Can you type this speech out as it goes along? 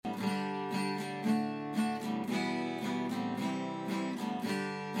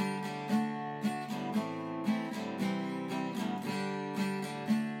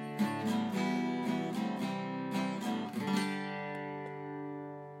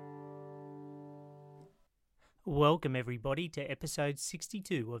Welcome everybody to episode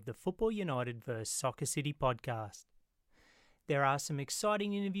 62 of the Football United vs Soccer City podcast. There are some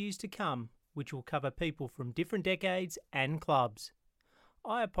exciting interviews to come which will cover people from different decades and clubs.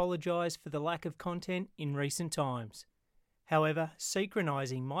 I apologise for the lack of content in recent times. However,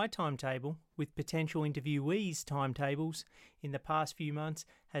 synchronising my timetable with potential interviewees' timetables in the past few months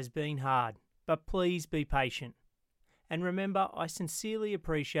has been hard, but please be patient. And remember, I sincerely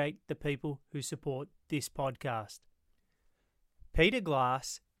appreciate the people who support this podcast. Peter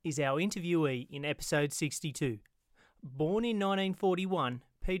Glass is our interviewee in episode 62. Born in 1941,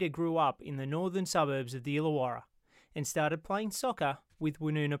 Peter grew up in the northern suburbs of the Illawarra and started playing soccer with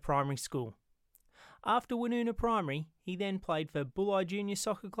Woonona Primary School. After Woonona Primary, he then played for Bulli Junior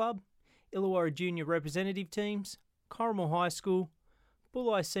Soccer Club, Illawarra Junior Representative Teams, Corrimal High School,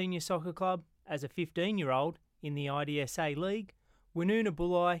 Bulli Senior Soccer Club as a 15-year-old in the IDSA League, Woonona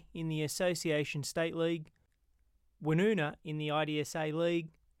Bulli in the Association State League, Woonona in the IDSA League,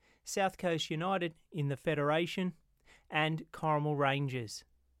 South Coast United in the Federation, and Corrimal Rangers.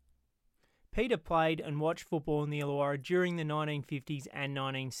 Peter played and watched football in the Illawarra during the 1950s and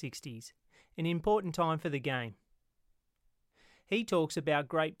 1960s, an important time for the game. He talks about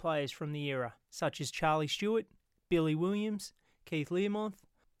great players from the era, such as Charlie Stewart, Billy Williams, Keith Learmonth,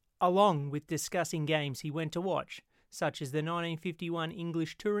 along with discussing games he went to watch, such as the 1951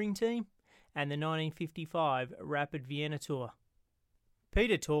 English touring team and the 1955 Rapid Vienna Tour.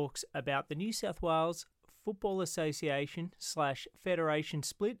 Peter talks about the New South Wales Football Association / Federation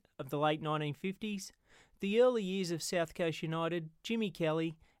split of the late 1950s, the early years of South Coast United, Jimmy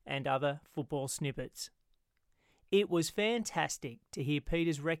Kelly, and other football snippets. It was fantastic to hear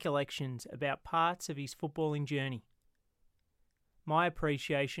Peter's recollections about parts of his footballing journey. My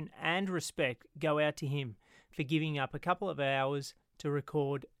appreciation and respect go out to him for giving up a couple of hours to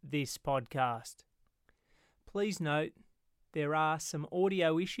record this podcast. Please note, there are some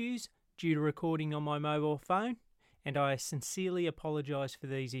audio issues due to recording on my mobile phone, and I sincerely apologise for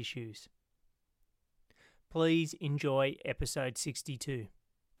these issues. Please enjoy episode 62.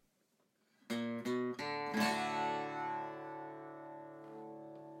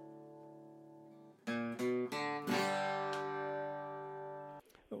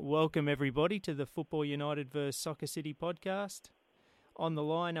 Welcome everybody to the Football United vs Soccer City podcast. On the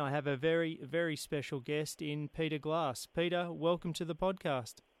line I have a very, very special guest in Peter Glass. Peter, welcome to the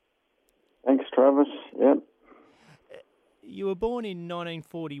podcast. Thanks, Travis. Yep. You were born in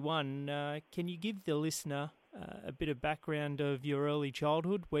 1941. Can you give the listener a bit of background of your early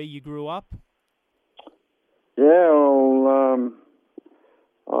childhood, where you grew up? Yeah, well,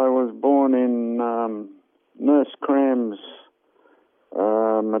 I was born in Nurse Cram's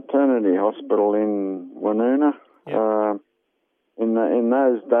maternity hospital in Woonona. Yep. In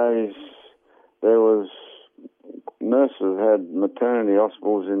those days, there was nurses had maternity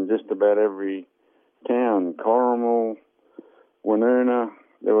hospitals in just about every town. Corrimal, Woonona,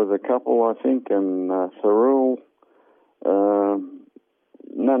 there was a couple, I think, and Thirroul.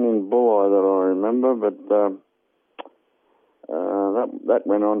 None in Bulli that I remember, but that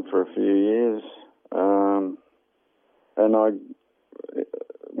went on for a few years. And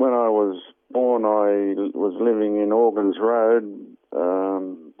when I was born, I was living in Organs Road,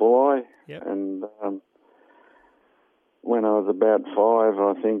 Bulli. Yep. And when I was about 5,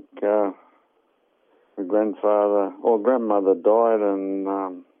 I think my grandmother died,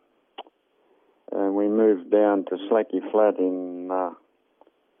 and we moved down to Slacky Flat in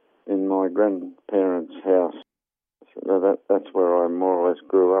my grandparents' house. So that's where I more or less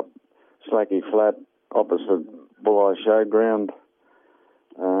grew up. Slacky Flat, opposite Bulli Showground.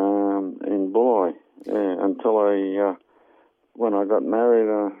 In Bulli, until when I got married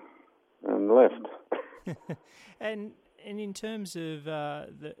and left. And in terms of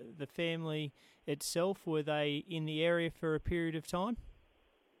the family itself, were they in the area for a period of time?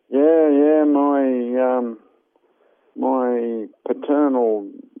 Yeah. My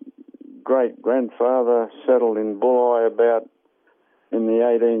paternal great grandfather settled in Bulli about in the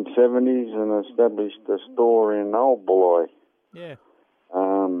 1870s and established a store in Old Bulli. Yeah.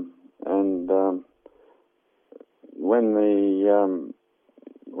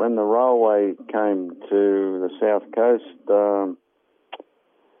 When the railway came to the south coast,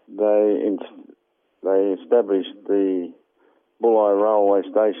 they established the Bulli railway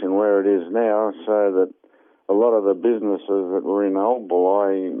station where it is now, so that a lot of the businesses that were in Old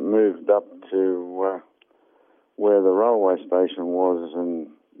Bulli moved up to where the railway station was, and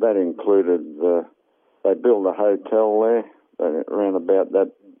that included they built a hotel there around about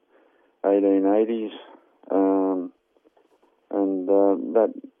that 1880s, and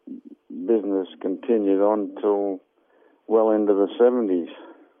business continued on till well into the 70s.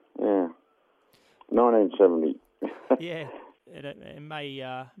 Yeah, 1970. Yeah, it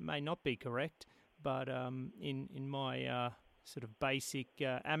may not be correct, but in my sort of basic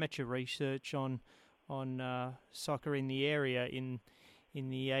amateur research on soccer in the area in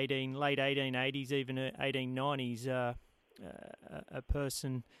the late 1880s, even 1890s, a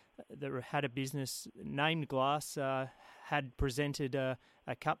person that had a business named Glass had presented a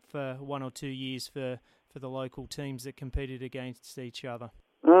cup for 1 or 2 years for the local teams that competed against each other.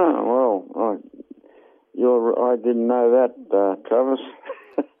 Oh, well, I didn't know that, Travis.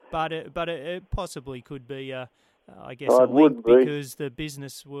 but it possibly could be, I guess, a link because the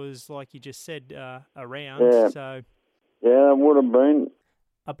business was, like you just said, around. Yeah. So, yeah, it would have been.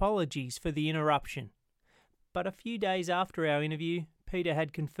 Apologies for the interruption. But a few days after our interview, Peter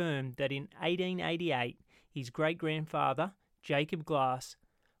had confirmed that in 1888, his great-grandfather, Jacob Glass,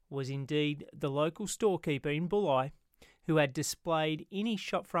 was indeed the local storekeeper in Bulli who had displayed in his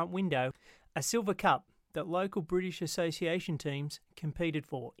shopfront window a silver cup that local British Association teams competed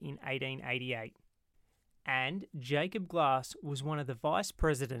for in 1888. And Jacob Glass was one of the vice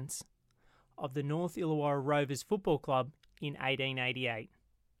presidents of the North Illawarra Rovers Football Club in 1888.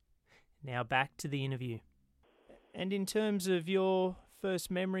 Now back to the interview. And in terms of your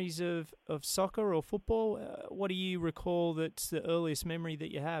first memories of soccer or football, what do you recall that's the earliest memory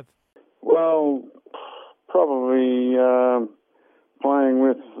that you have? Well, probably playing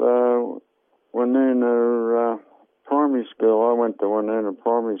with Woonona Primary School. I went to Woonona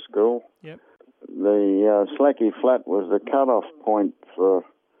Primary School. Yep. The Slacky Flat was the cut-off point for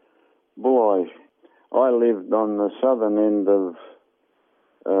Bulli. I lived on the southern end of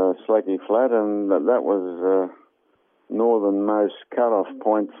Slacky Flat, and that was northernmost cut-off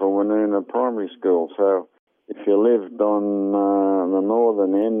point for Woonona Primary School. So if you lived on the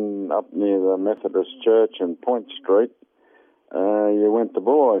northern end, up near the Methodist Church and Point Street, you went to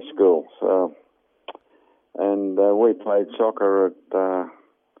Bulli School. So, and we played soccer at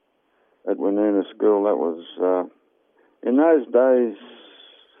Woonona School. That was in those days.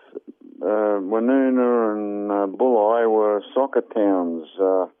 Woonona and Bulli were soccer towns.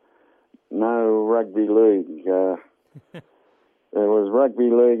 No rugby league. There was rugby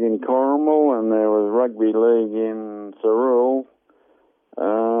league in Corrimal and there was rugby league in Thirroul,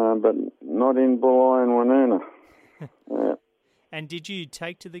 but not in Bulli and Woonona. Yeah. And did you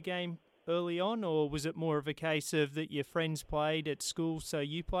take to the game early on, or was it more of a case of that your friends played at school so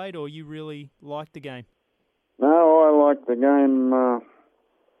you played, or you really liked the game? No, I liked the game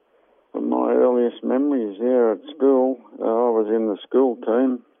from my earliest memories here at school. I was in the school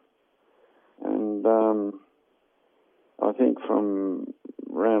team, and I think from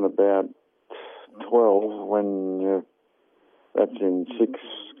around about 12, when that's in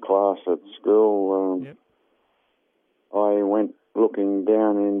 6th class at school, yep. I went looking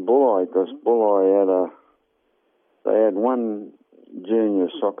down in Bulli, because Bulli had one junior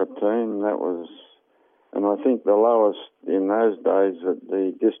soccer team. That was, and I think the lowest in those days that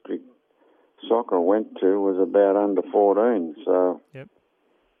the district soccer went to was about under 14. So yep.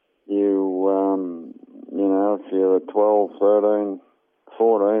 You know, if you're 12, 13,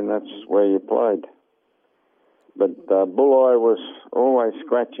 14, that's where you played. But Bulli was always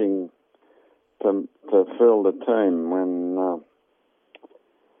scratching to fill the team. When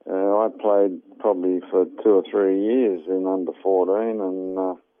I played probably for 2 or 3 years in under 14,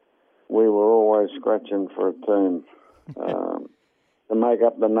 and we were always scratching for a team to make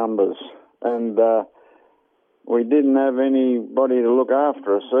up the numbers. And we didn't have anybody to look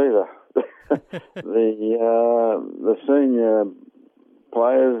after us either. The senior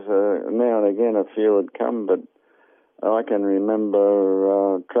players, now and again a few would come, but I can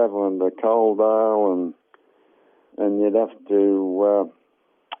remember travelling to Coaldale, and you'd have to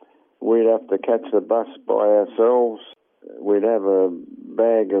we'd have to catch the bus by ourselves. We'd have a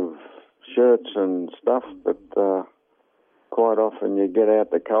bag of shirts and stuff, but quite often you'd get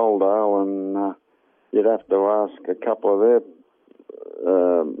out to Coaldale and you'd have to ask a couple of their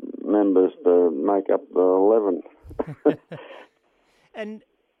members to make up the 11. And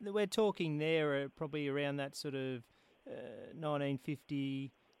we're talking there probably around that sort of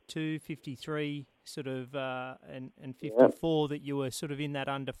 1952, 53 sort of, and 54, that you were sort of in that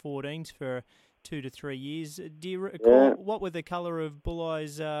under 14s for 2 to 3 years. Do you recall what were the colour of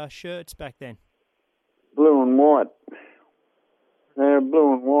Bulli's shirts back then? Blue and white. Yeah,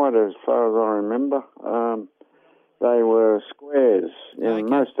 blue and white as far as I remember. They were squares. You know,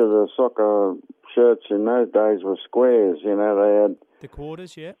 most of the soccer shirts in those days were squares. You know, they had... The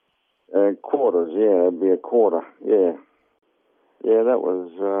quarters, yeah? Quarters, yeah. It'd be a quarter, yeah. Yeah, that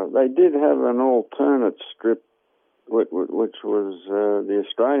was. They did have an alternate strip, which was the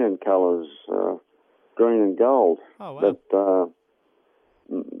Australian colours, green and gold. Oh, wow. But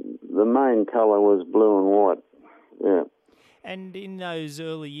the main colour was blue and white. Yeah. And in those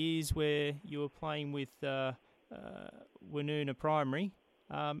early years where you were playing with Woonona Primary,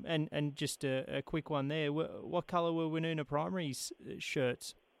 and just a quick one there, what colour were Woonona Primary's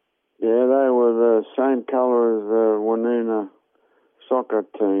shirts? Yeah, they were the same colour as the Woonona soccer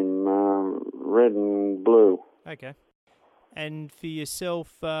team, red and blue. Okay. And for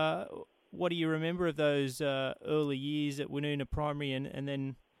yourself, what do you remember of those early years at Woonona Primary and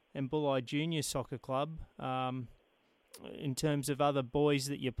then Bulli Junior Soccer Club, in terms of other boys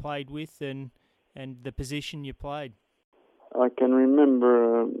that you played with and the position you played? I can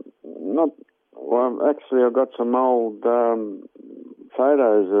remember actually I've got some old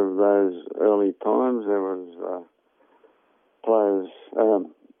photos of those early times. There was players,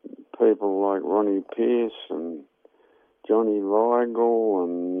 people like Ronnie Pierce and Johnny Weigel,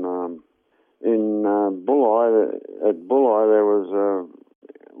 and in Bulli, at Bulli there was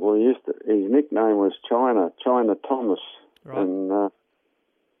his nickname was China Thomas, Right. and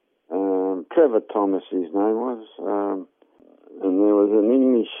Trevor Thomas his name was, and there was an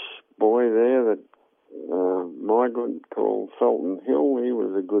English boy there that migrant called Felton Hill. He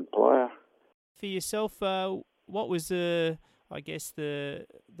was a good player. For yourself, what was the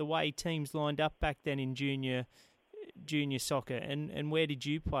way teams lined up back then in junior soccer, and where did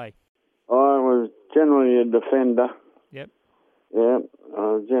you play? I was generally a defender. Yep. Yeah, I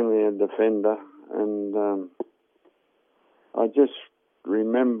was generally a defender, and I just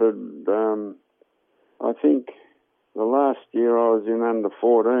remembered, I think the last year I was in under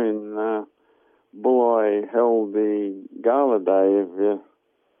 14, Bulli held the Gala Day.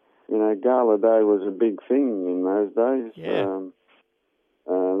 Gala Day was a big thing in those days. Yeah.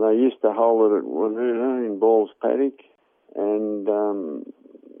 They used to hold it at Woonona in Balls Paddock, and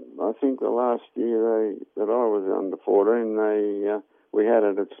I think the last year that I was under 14, we had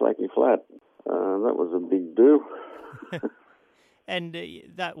it at Slacky Flat. That was a big do. And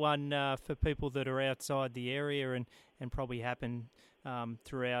that one, for people that are outside the area and probably happen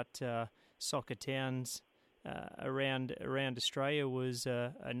throughout soccer towns around Australia, was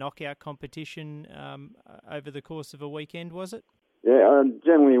a knockout competition over the course of a weekend, was it? Yeah,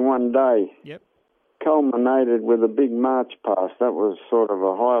 generally one day. Yep. Culminated with a big march past. That was sort of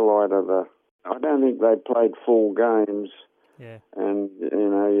a highlight of the... I don't think they played full games. Yeah. And,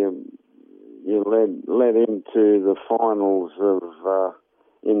 you led into the finals of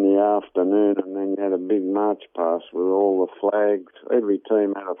in the afternoon, and then you had a big march past with all the flags. Every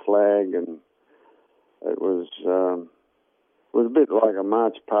team had a flag, and it was a bit like a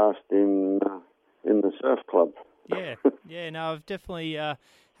march past in the surf club. Yeah. No, I've definitely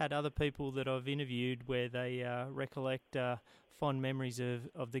had other people that I've interviewed where they recollect fond memories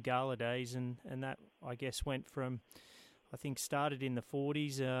of the Gala days, and that, I guess, went from, I think, started in the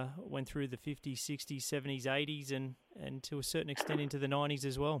 40s, went through the 50s, 60s, 70s, 80s, and to a certain extent into the 90s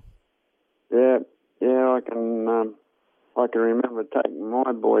as well. Yeah, I can remember taking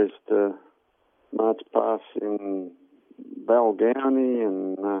my boys to march past in Balgownie,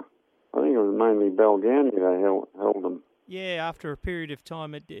 and I think it was mainly Balgownie they held them. Yeah, after a period of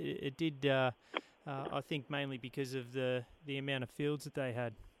time, it did. I think mainly because of the amount of fields that they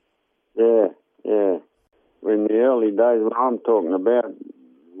had. Yeah. In the early days, when I'm talking about,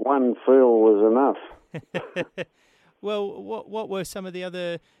 one field was enough. Well, what were some of the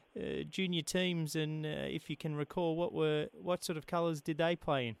other junior teams, and if you can recall, what sort of colours did they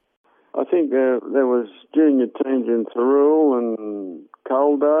play in? I think there was junior teams in Thirroul and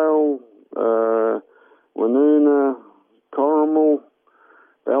Coaldale, Woonona, Corrimal,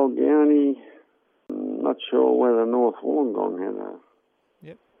 Balgownie. Not sure whether North Wollongong had a...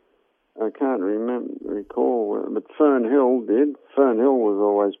 Yep. I can't recall, but Fern Hill did. Fern Hill was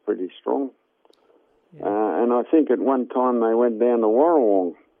always pretty strong. Yeah. And I think at one time they went down to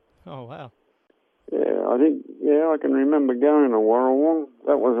Warrawong. Oh, wow. Yeah, I can remember going to Warrawong.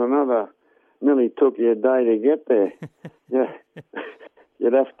 That was another, nearly took you a day to get there. Yeah.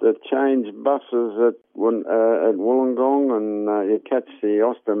 You'd have to change buses at Wollongong, and you'd catch the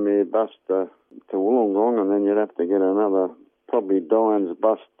Ostermere bus to Wollongong, and then you'd have to get another, probably Dines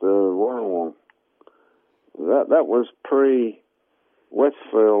bus to Warrawong. That was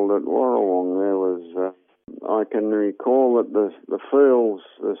pre-Westfield at Warrawong. There was... I can recall that the fields,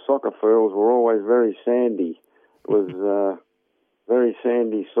 the soccer fields, were always very sandy. It was very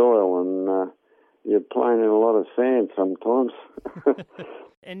sandy soil, and you're playing in a lot of sand sometimes.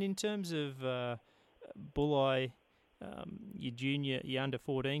 And in terms of Bulli your under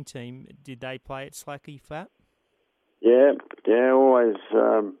 14 team, did they play at Slacky Flat? Yeah, always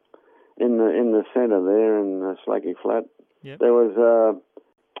in the centre there in the Slacky Flat. Yep. There was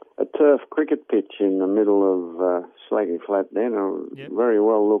a turf cricket pitch in the middle of Slacky Flat then. It was very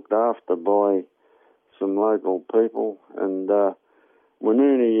well looked after by some local people. And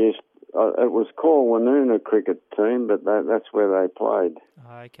Woonona it was called Woonona Cricket Team, but that's where they played.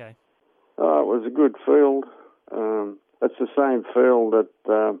 Oh, okay. It was a good field. It's the same field that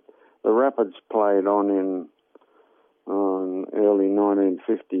the Rapids played on in early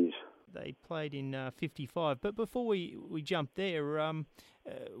 1950s. They played in 55. But before we jump there, were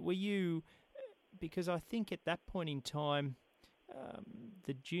you, because I think at that point in time,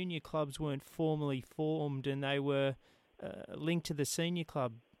 the junior clubs weren't formally formed and they were linked to the senior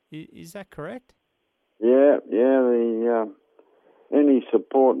club. Is that correct? Yeah. Any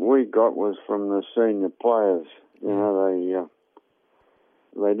support we got was from the senior players. You know,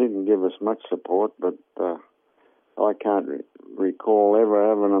 they didn't give us much support, but I can't recall ever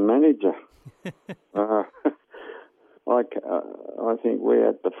having a manager. I think we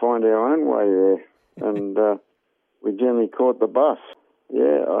had to find our own way there, and we generally caught the bus.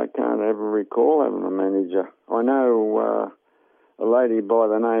 Yeah, I can't ever recall having a manager. I know a lady by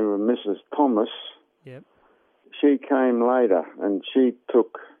the name of Mrs. Thomas. Yep. She came later, and she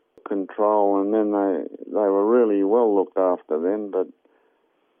took control, and then they were really well looked after then, but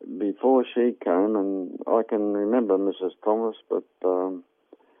before she came, and I can remember Mrs. Thomas, but her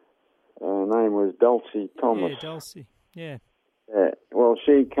name was Dulcie Thomas. Yeah, Dulcie, yeah. Well,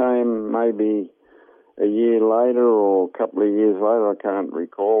 she came maybe a year later or a couple of years later, I can't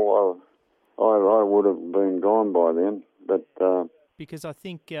recall. I would have been gone by then, but... because I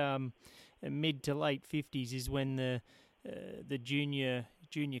think mid to late 50s is when the junior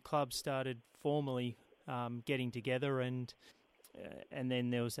clubs started formally getting together, and then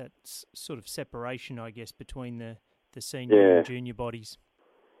there was that sort of separation, I guess, between the senior and junior bodies.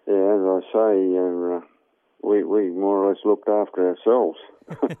 Yeah, as I say, we more or less looked after ourselves.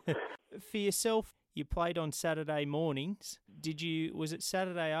 For yourself, you played on Saturday mornings. Was it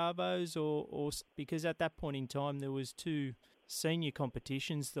Saturday Arvos or because at that point in time there was two senior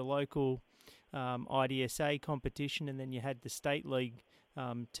competitions, the local IDSA competition, and then you had the State League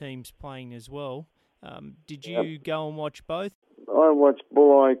teams playing as well. Did you go and watch both? I watched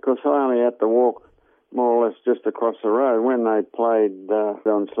Bulli because I only had to walk more or less just across the road. When they played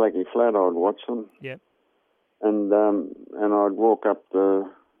on Slacky Flat, I'd watch them. Yep. And I'd walk up to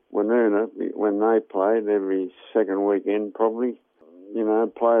Woonona when they played every second weekend probably. You know,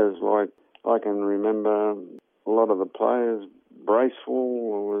 players like, I can remember a lot of the players.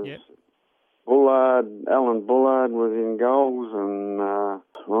 Bracewell was Bullard, Alan Bullard was in goals, and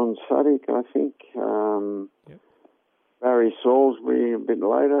Ron Sudik, I think. Barry Salisbury a bit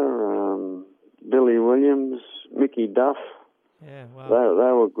later, Billy Williams, Mickey Duff. Yeah, wow.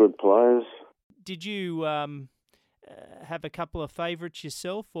 They were good players. Did you have a couple of favourites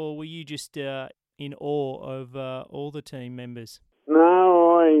yourself, or were you just in awe of all the team members?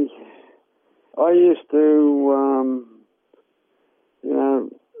 No, I used to,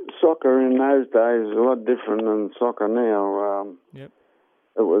 soccer in those days is a lot different than soccer now.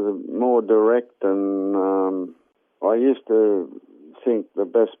 It was more direct, and I used to think the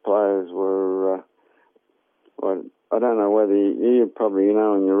best players were, I don't know whether you probably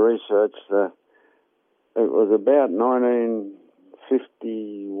know in your research, it was about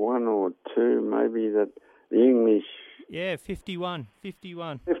 1951 or 2 maybe that the English... Yeah, 51,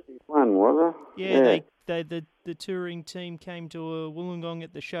 51, was it? Yeah. The touring team came to Wollongong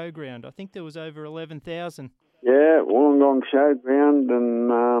at the showground. I think there was over 11,000. Yeah, Wollongong showground,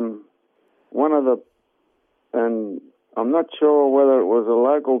 and I'm not sure whether it was a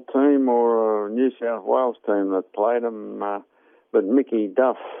local team or a New South Wales team that played them, but Mickey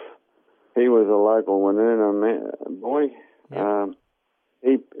Duff, he was a local Woonona boy. Yep.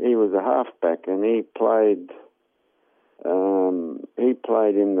 He was a halfback, and he played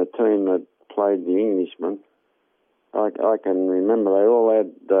in the team that played the Englishmen. I can remember they all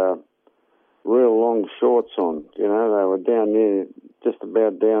had real long shorts on. You know, they were down near, just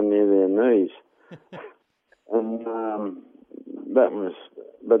about down near their knees. And but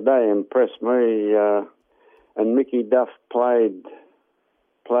they impressed me. And Mickey Duff played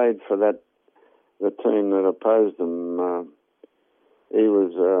for the team that opposed them. He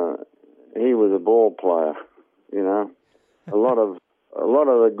was a ball player. You know, a lot of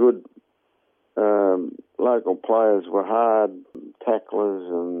the good local players were hard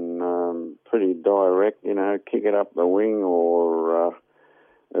tacklers and pretty direct. You know, kick it up the wing, or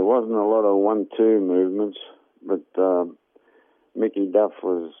there wasn't a lot of 1-2 movements. but Mickey Duff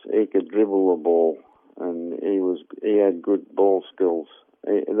he could dribble the ball, and he had good ball skills.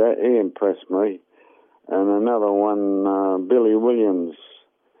 He impressed me. And another one, Billy Williams.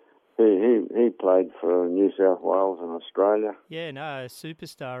 He played for New South Wales and Australia. Yeah, no, a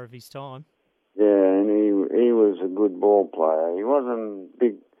superstar of his time. Yeah, and he was a good ball player. He wasn't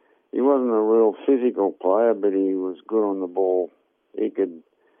big. He wasn't a real physical player, but he was good on the ball. He could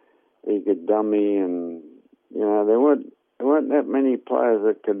dummy, and there weren't that many players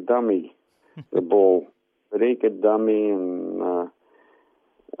that could dummy the ball, but he could dummy, and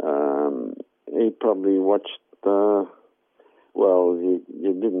he probably watched.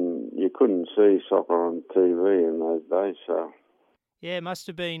 You couldn't see soccer on TV in those days, so. Yeah, it must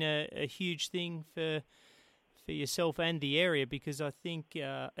have been a huge thing for yourself and the area, because I think,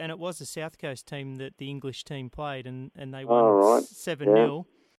 and it was the South Coast team that the English team played, and they won 7-0.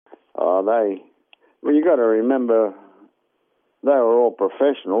 Well, you got to remember, they were all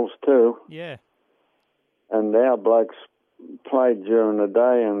professionals too. Yeah. And our blokes played during the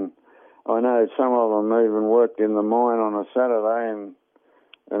day, and I know some of them even worked in the mine on a Saturday and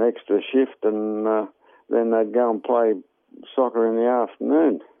an extra shift, and then they'd go and play soccer in the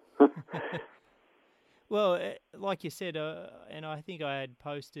afternoon. Well, like you said, and I think I had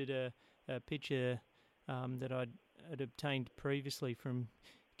posted a picture that I'd obtained previously from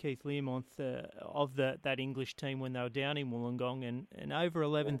Keith Learmonth of that English team when they were down in Wollongong, and over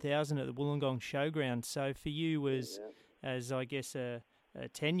 11,000 at the Wollongong Showground. So for you, as I guess a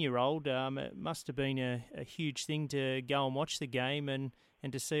 10-year-old, it must have been a huge thing to go and watch the game and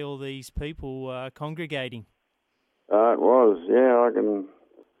to see all these people congregating. It was, yeah.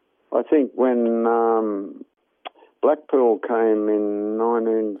 I think when Blackpool came in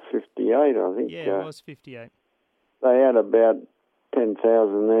 1958, I think. Yeah, it was 58. They had about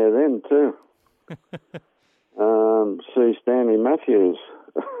 10,000 there then too. See Stanley Matthews.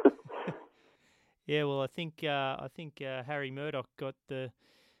 Yeah, well, I think Harry Murdoch got the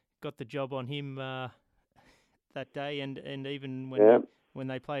job on him that day, and even when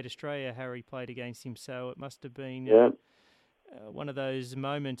they played Australia, Harry played against him. So it must have been one of those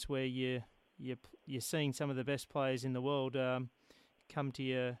moments where you're seeing some of the best players in the world come to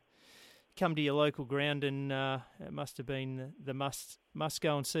your local ground, and it must have been the must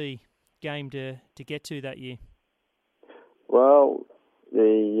go and see game to get to that year. Well,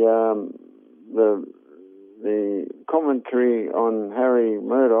 the commentary on Harry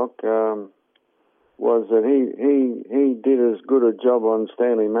Murdoch was that he did as good a job on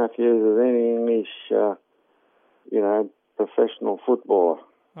Stanley Matthews as any English, professional footballer.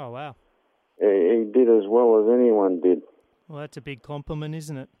 Oh, wow. He did as well as anyone did. Well, that's a big compliment,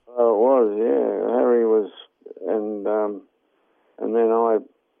 isn't it? Oh, it was, yeah. Harry was, and then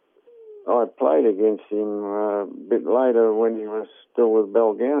I played against him a bit later when he was still with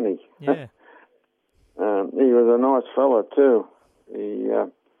Balgownie. Yeah. He was a nice fella too.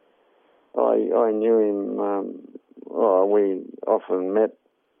 I knew him. We often met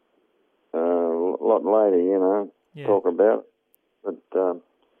a lot later, talk about. But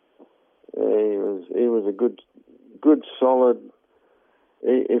he was a good solid.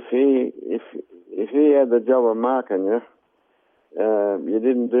 If he had the job of marking you, you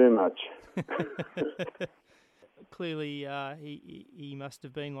didn't do much. Clearly, he must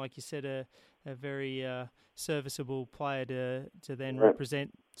have been, like you said, a very serviceable player to then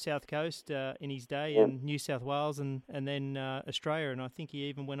represent South Coast in his day, and New South Wales, and then Australia, and I think he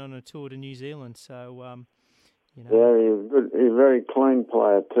even went on a tour to New Zealand. So, Yeah, he was good. He was a very clean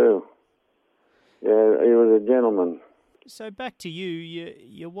player too. Yeah, he was a gentleman. So back to you.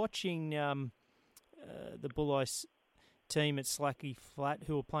 You're watching the Bull Ice team at Slacky Flat,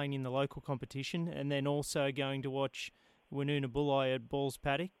 who are playing in the local competition, and then also going to watch Woonona Bulli at Balls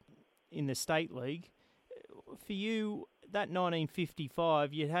Paddock in the State League. For you, that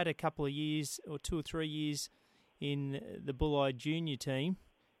 1955, you had a couple of years, or 2 or 3 years, in the Bulli junior team,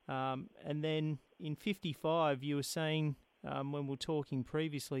 and then in 55, you were saying, when we were talking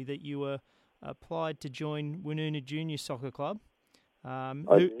previously, that you were applied to join Woonona Junior Soccer Club,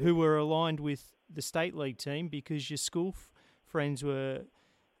 who were aligned with the State League team because your school friends were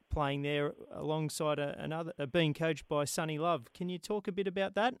playing there alongside another, being coached by Sonny Love. Can you talk a bit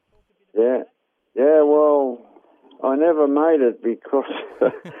about that? Yeah. Well, I never made it because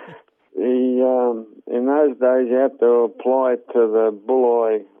in those days you had to apply to the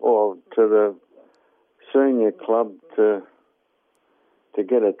Bulli or to the senior club to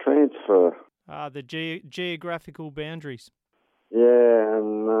get a transfer. The geographical boundaries. Yeah,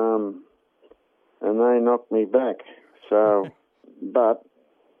 and they knocked me back. So, but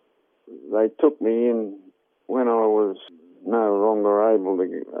they took me in when I was no longer able to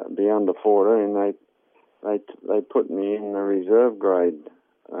be under 14, they put me in the reserve grade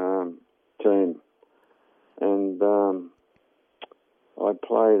team, and I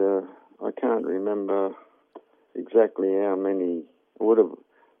played I can't remember exactly how many. It would have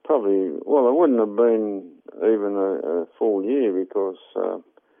probably, well, it wouldn't have been even a full year, because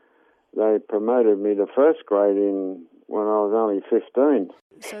they promoted me to first grade when I was only 15.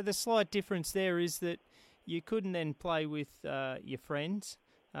 So the slight difference there is that you couldn't then play with your friends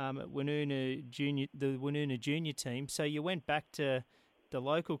at Woonona Junior, the Woonona Junior team. So you went back to the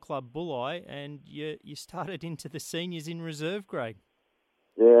local club Bulli, and you started into the seniors in reserve grade.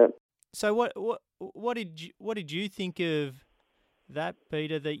 Yeah. So what did you think of that,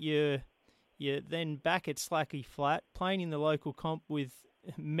 Peter? That you're then back at Slacky Flat playing in the local comp with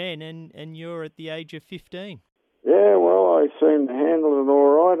men, and you're at the age of 15. Yeah, well, I seemed to handle it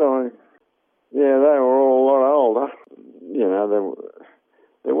all right. They were all a lot older. You know,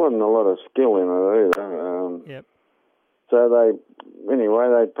 there wasn't a lot of skill in it either. Yep. So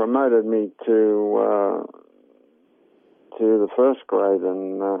they promoted me to the first grade,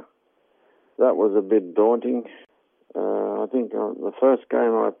 and that was a bit daunting. I think the first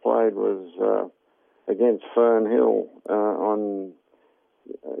game I played was against Fern Hill on.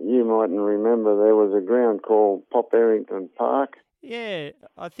 You mightn't remember, there was a ground called Pop Errington Park. Yeah,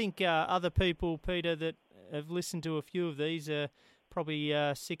 I think other people, Peter, that have listened to a few of these are probably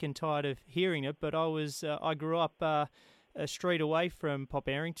sick and tired of hearing it. But I grew up a street away from Pop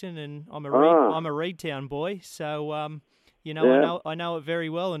Errington, and I'm a Reedtown boy, so I know it very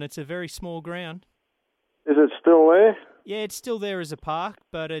well, and it's a very small ground. Is it still there? Yeah, it's still there as a park,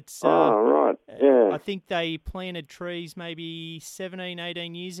 but it's... right, yeah. I think they planted trees maybe 17,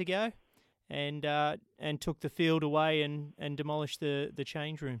 18 years ago, and took the field away and demolished the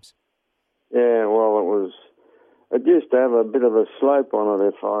change rooms. Yeah, well, it used to have a bit of a slope on it,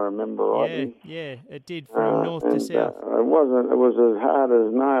 if I remember rightly. Yeah, it did, from north to south. It was as hard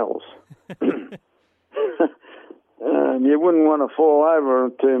as nails. You wouldn't want to fall over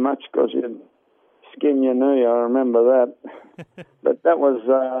too much, because you'd skin your knee. I remember that. But that was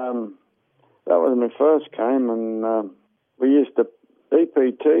my first game, and we used to.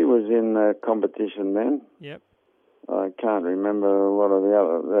 EPT was in the competition then. Yep. I can't remember a lot of the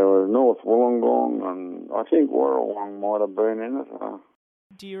other. There was North Wollongong, and I think Warrawong might have been in it.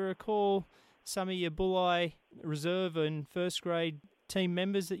 Do you recall some of your Bulli reserve and first grade team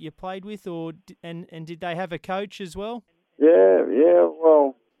members that you played with, and did they have a coach as well? Yeah.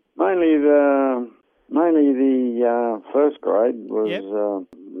 Well, mainly the first grade was. Yep.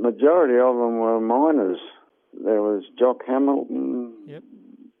 Majority of them were minors. There was Jock Hamilton, yep.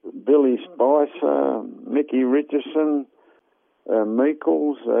 Billy Spicer, Mickey Richardson,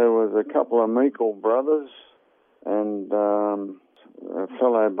 Meekles. There was a couple of Meekle brothers, and a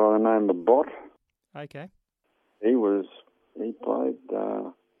fellow by the name of Bott. Okay. He played,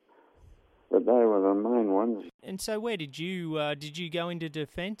 but they were the main ones. And so, where did you go into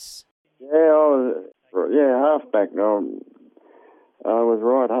defence? Yeah, I was halfback. I was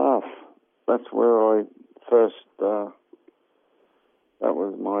right half. That's where I first. That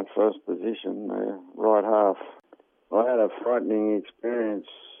was my first position there, right half. I had a frightening experience.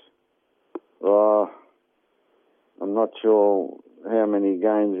 I'm not sure how many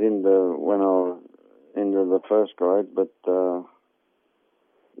games when I was into the first grade, but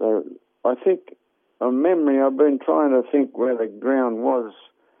I think, on memory, I've been trying to think where the ground was.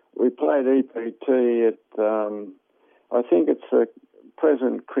 We played EPT at, I think it's the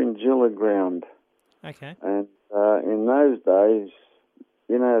present Cringilla ground. Okay. And in those days,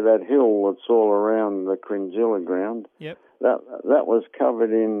 you know that hill that's all around the Cringilla ground? Yep. That was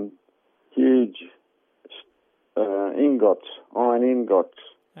covered in huge ingots, iron ingots.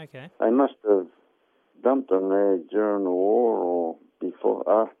 Okay. They must have dumped them there during the war or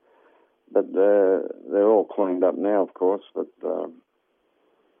before. But they're all cleaned up now, of course. But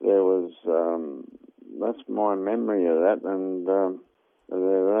there was, that's my memory of that. And they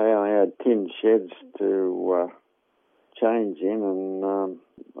only had tin sheds to change in. And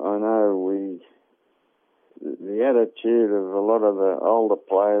I know the attitude of a lot of the older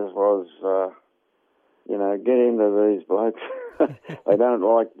players was, get into these blokes. They don't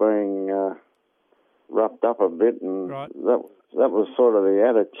like being roughed up a bit, and right. that was sort of the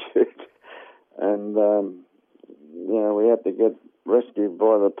attitude. And we had to get rescued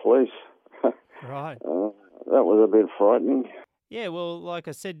by the police. Right. That was a bit frightening. Yeah, well, like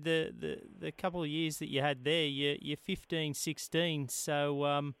I said, the couple of years that you had there, you're 15, 16,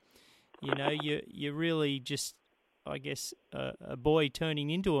 so you're really just, I guess, a boy turning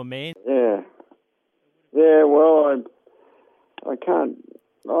into a man. Yeah. Yeah, well, I can't.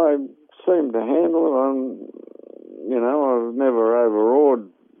 I seem to handle it. I was never overawed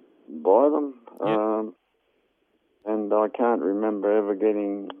by them, Yep. and I can't remember ever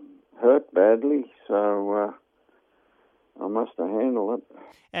getting hurt badly. So I must have handled it.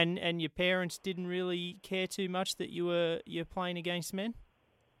 And your parents didn't really care too much that you're playing against men?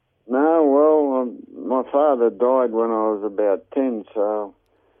 No, well, my father died when I was about 10, so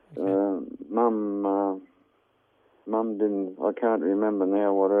Mum didn't. I can't remember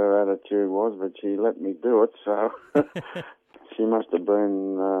now what her attitude was, but she let me do it, so she must have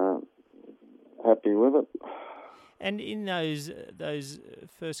been happy with it. And in those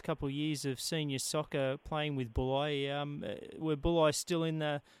first couple of years of senior soccer playing with Bulli, were Bulli still in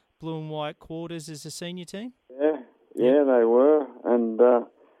the blue and white quarters as a senior team? Yeah, they were, and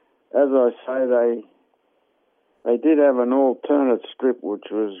as I say, they did have an alternate strip which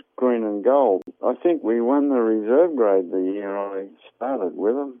was green and gold. I think we won the reserve grade the year I started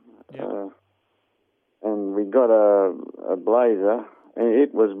with them. Yep. And we got a blazer, and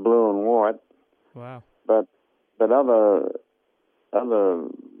it was blue and white. Wow. But I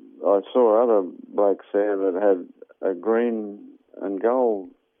saw other blokes there that had a green and gold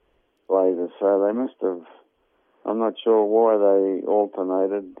blazer, so they must have. I'm not sure why they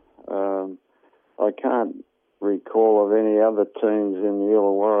alternated. I can't recall of any other teams in the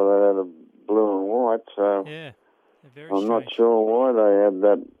Illawarra that had a blue and white, so Yeah, very I'm strange. not sure why they had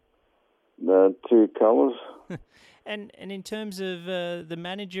the two colours. And in terms of the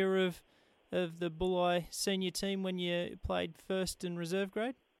manager of the Bulli senior team when you played first and reserve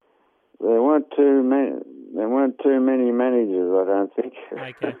grade? There weren't too many. There weren't too many managers, I don't think.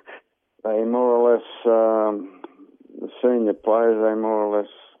 Okay. They more or less, the senior players, they more or less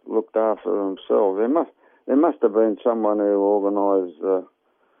looked after themselves. There must have been someone who organised,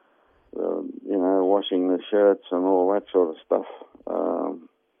 washing the shirts and all that sort of stuff.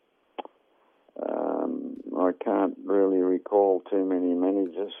 I can't really recall too many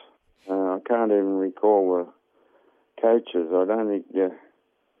managers. I can't even recall the coaches. I don't think they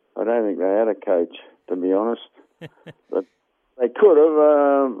had a coach, to be honest. But they could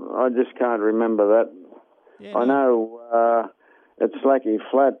have. I just can't remember that. Yeah, I know at Slacky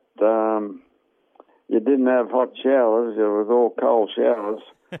Flat, you didn't have hot showers. It was all cold showers.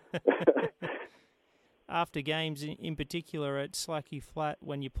 After games, in particular at Slacky Flat,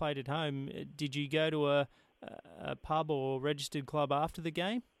 when you played at home, did you go to a pub or registered club after the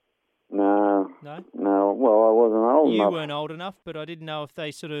game? No. No? No. Well, I wasn't old enough. You weren't old enough, but I didn't know if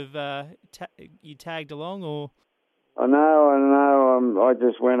they sort of you tagged along or. I know. I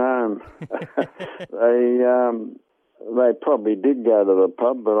just went home. They probably did go to the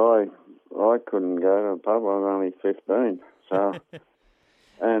pub, but I couldn't go to the pub. I was only 15, so.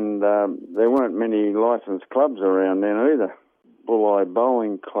 And there weren't many licensed clubs around then either. Bulli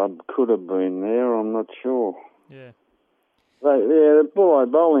Bowling Club could have been there, I'm not sure. Yeah. The Bulli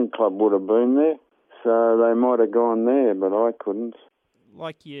Bowling Club would have been there, so they might have gone there, but I couldn't.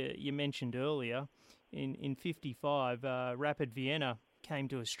 Like you mentioned earlier, in 55, Rapid Vienna came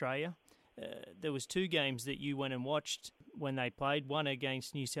to Australia. There was two games that you went and watched when they played, one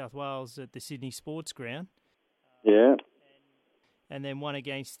against New South Wales at the Sydney Sports Ground. Yeah. And then one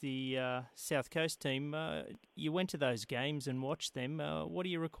against the South Coast team. You went to those games and watched them. What do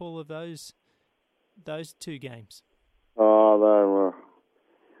you recall of those two games? Oh,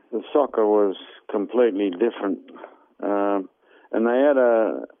 the soccer was completely different. And they had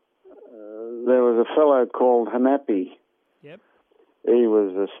there was a fellow called Hanapi. Yep. He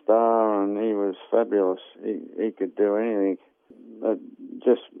was a star and he was fabulous. He could do anything.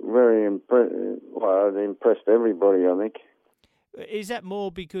 Just very it impressed everybody, I think. Is that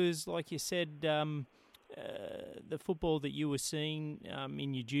more because, like you said, the football that you were seeing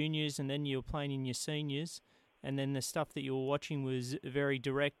in your juniors and then you were playing in your seniors, and then the stuff that you were watching was very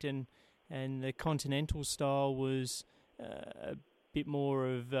direct and the continental style was a bit more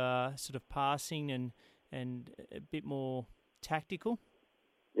of sort of passing and a bit more tactical?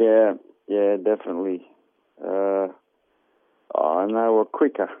 Yeah, definitely. And they were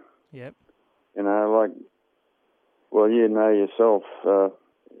quicker. Yep. Well, you know yourself,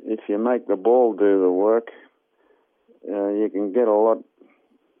 if you make the ball do the work, you can get a lot,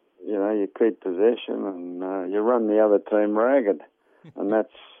 you keep possession and you run the other team ragged. And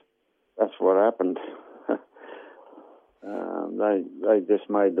that's what happened. They just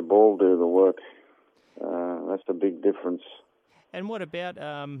made the ball do the work. That's a big difference. And what about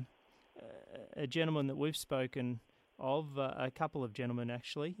a gentleman that we've spoken of a couple of gentlemen,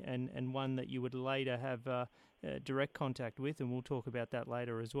 actually, and one that you would later have direct contact with, and we'll talk about that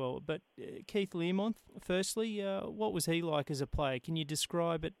later as well. But Keith Learmonth, firstly, what was he like as a player? Can you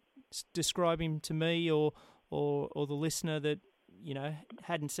describe him to me or the listener that,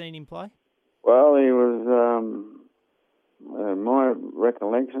 hadn't seen him play? Well, he was, my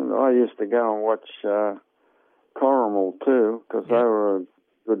recollection, I used to go and watch Corrimal too, because they were a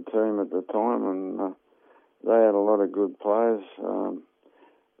good team at the time, and they had a lot of good players.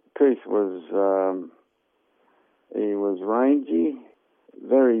 Keith was, he was rangy,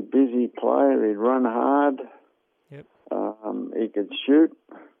 very busy player. He'd run hard. Yep. He could shoot.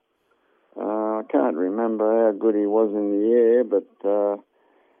 I can't remember how good he was in the air, but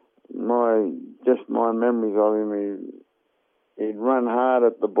my memories of him, he'd run hard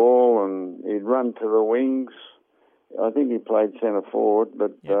at the ball and he'd run to the wings. I think he played centre forward,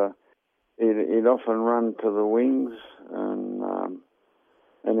 but he'd often run to the wings, and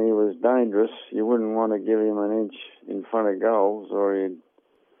he was dangerous. You wouldn't want to give him an inch in front of goals, or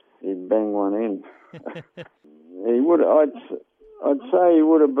he'd bang one in. I'd say he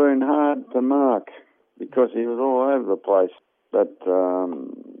would have been hard to mark because he was all over the place. But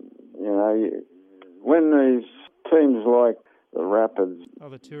when these teams like the Rapids,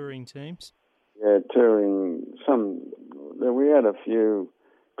 other touring teams, we had a few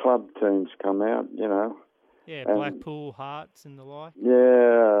club teams come out, Yeah, Blackpool, Hearts and the like.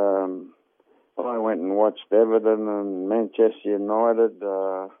 Yeah, I went and watched Everton and Manchester United.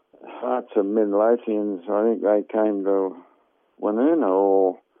 Hearts of Midlothians, I think they came to Woonona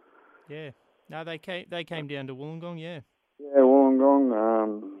or... Yeah, no, they came down to Wollongong, yeah. Yeah,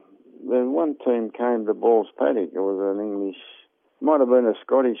 Wollongong. The one team came to Balls Paddock. It was an English, might have been a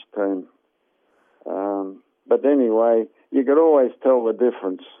Scottish team. But anyway, you could always tell the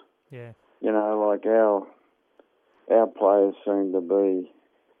difference. Yeah. Like our players seem to be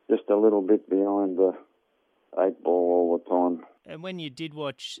just a little bit behind the 8 ball all the time. And when you did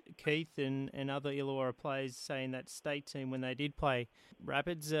watch Keith and other Illawarra players, say in that state team when they did play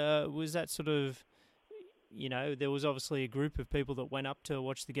Rapids, was that sort of, there was obviously a group of people that went up to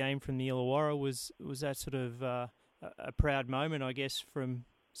watch the game from the Illawarra. Was that sort of a proud moment, I guess, from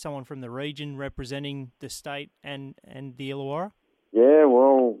someone from the region representing the state and the Illawarra? Yeah,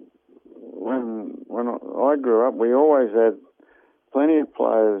 well, when I grew up, we always had plenty of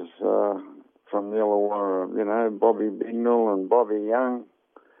players from the Illawarra, Bobby Bignell and Bobby Young.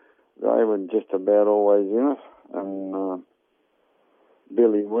 They were just about always in it. And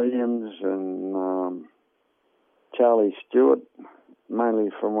Billy Williams and Charlie Stewart, mainly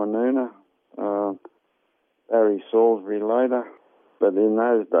from Woonona. Barry Salisbury later. But in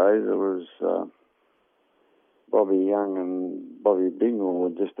those days, it was Bobby Young and Bobby Bignell were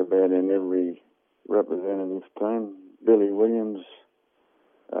just about in every representative team. Billy Williams.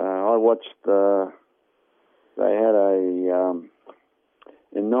 I watched, they had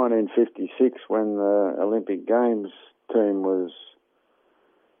in 1956 when the Olympic Games team was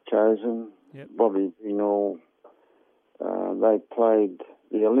chosen, Bobby Bignell, they played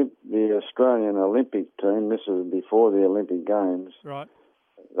the Australian Olympic team. This was before the Olympic Games. Right.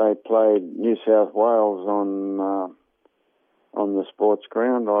 They played New South Wales on the sports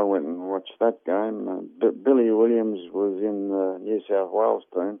ground. I went and watched that game. Billy Williams was in the New South Wales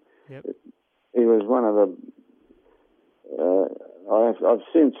team. Yep. He was one of the... I've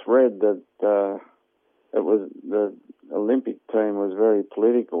since read that it was the Olympic team was very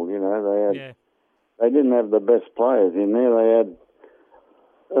political. They didn't have the best players in there. They had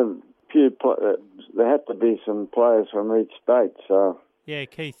a few. There had to be some players from each state. So yeah,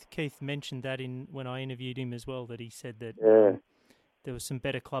 Keith mentioned that when I interviewed him as well. That he said that there were some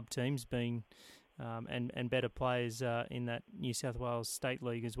better club teams being and better players in that New South Wales State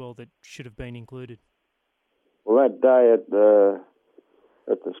League as well that should have been included. Well, that day at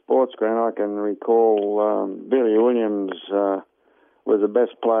the sports ground, I can recall Billy Williams was the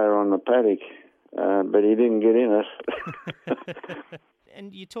best player on the paddock, but he didn't get in it.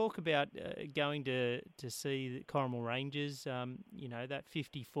 And you talk about going to see the Corrimal Rangers, that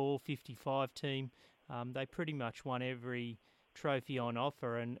 54-55 team. They pretty much won every trophy on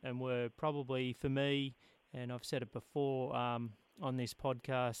offer and were probably, for me, and I've said it before on this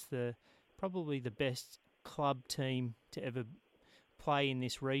podcast, probably the best club team to ever play in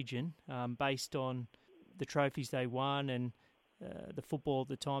this region, based on the trophies they won and the football at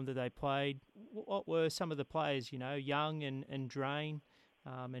the time that they played. What were some of the players, Young and Drain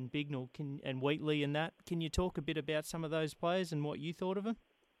and Bignell and Wheatley and that? Can you talk a bit about some of those players and what you thought of them?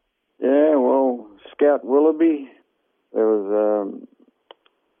 Yeah, well, Scout Willoughby. There was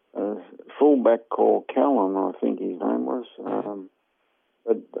fullback called Callum, I think his name was.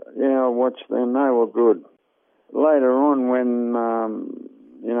 But yeah, I watched them. They were good. Later on, when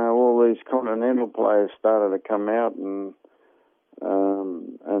all these continental players started to come out, and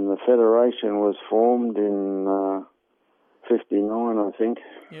the federation was formed in '59, I think.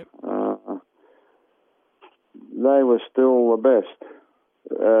 Yep. They were still the best.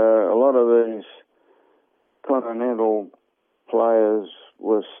 A lot of these continental players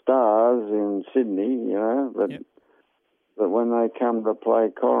were stars in Sydney, but when they come to play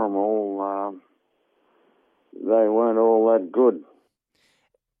Corrimal, they weren't all that good.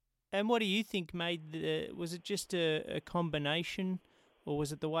 And what do you think made was it just a combination, or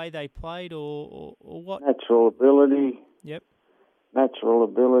was it the way they played, or what? Natural ability. Yep. Natural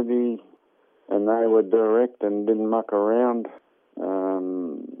ability, and they were direct and didn't muck around.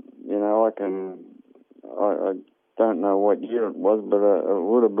 I don't know what year it was, but it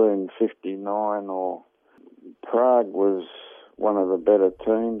would have been '59, or Prague was one of the better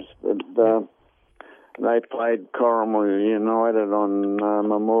teams. But they played Corrimal United on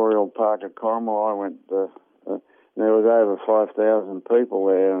Memorial Park at Corrimal. I went there was over 5,000 people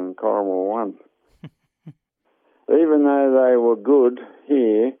there, and Corrimal won. Even though they were good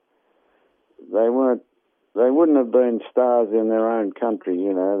here, they wouldn't have been stars in their own country.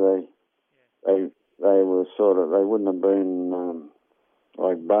 They were they wouldn't have been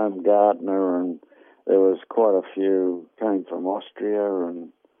like Baumgartner, and there was quite a few came from Austria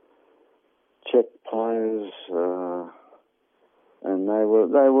and Czech players, and they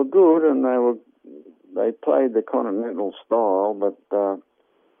were good, and they played the continental style, but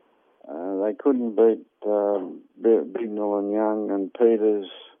they couldn't beat Bignell and Young and Peters.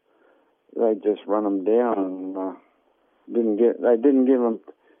 They just run them down, and they didn't give them.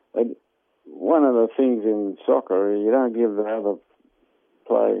 One of the things in soccer, you don't give the other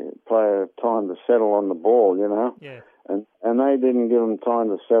player time to settle on the ball, Yeah. And they didn't give them time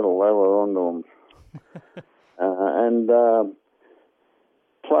to settle. They were onto them. And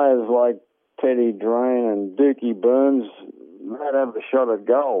players like Teddy Drain and Dookie Burns, they'd have a shot at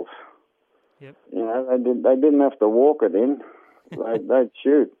goals. Yep. They didn't have to walk it in. They'd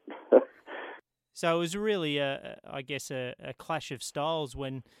shoot. So it was really, I guess, a clash of styles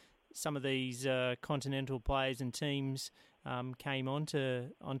when some of these continental players and teams came onto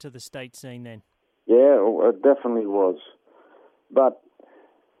the state scene then. Yeah, it definitely was. But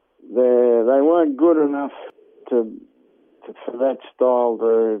they weren't good enough for that style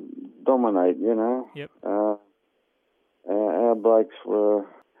to dominate, Yep. Our blokes were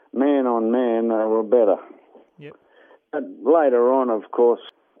man on man, they were better. Yep. But later on, of course,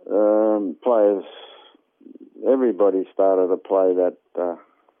 players, everybody started to play that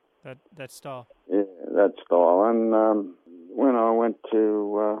style. Yeah, that style. And when I went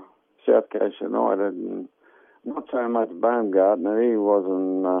to South Coast United, and not so much Baumgartner, he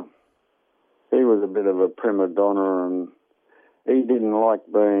wasn't. He was a bit of a prima donna, and he didn't like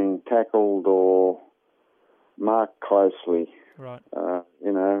being tackled or marked closely. Right.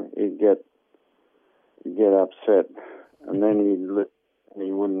 He'd get upset, and then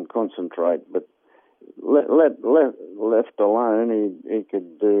he wouldn't concentrate. But left alone, he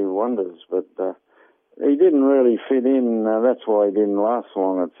could do wonders. But he didn't really fit in. That's why he didn't last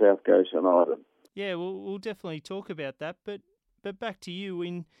long at South Coast United. Yeah, we'll definitely talk about that. But back to you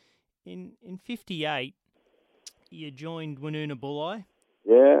in '58, you joined Woonona Bulli.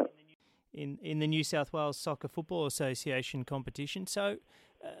 Yeah. In the New South Wales Soccer Football Association competition. So,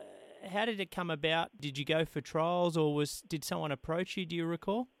 how did it come about? Did you go for trials, or did someone approach you? Do you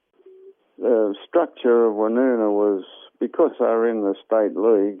recall? The structure of Woonona was, because they were in the state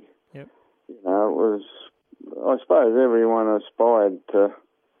league. Yep. It was. I suppose everyone aspired to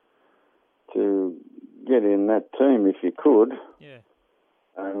get in that team if you could. Yeah.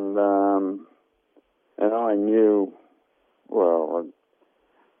 And I knew. Well,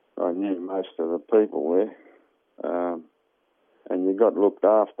 I knew most of the people there, and you got looked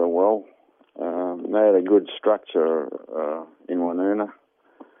after well. They had a good structure in Woonona,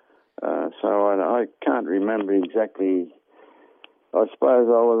 so I can't remember exactly. I suppose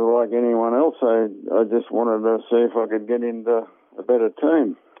I was like anyone else. I just wanted to see if I could get into a better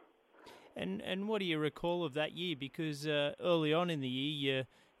team. And what do you recall of that year? Because early on in the year,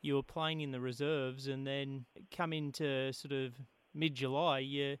 you were playing in the reserves, and then come into sort of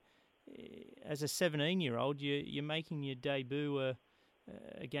mid-July, as a 17-year-old, you're making your debut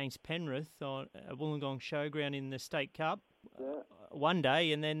against Penrith on a Wollongong Showground in the State Cup one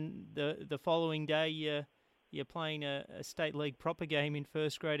day, and then the following day you're playing a State League proper game in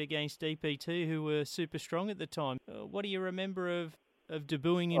first grade against DP2, who were super strong at the time. What do you remember of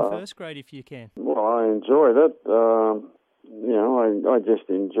debuting in first grade if you can? Well, I enjoyed it. I just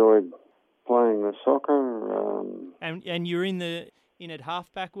enjoyed playing the soccer. And you're in at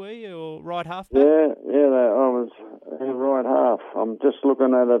halfback, were you, or right halfback? Yeah, I was in right half. I'm just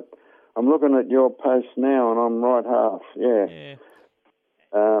looking at it. I'm looking at your post now, and I'm right half. Yeah.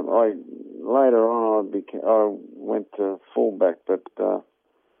 Later on I went to fullback, but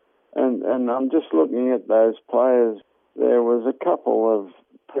and I'm just looking at those players. There was a couple of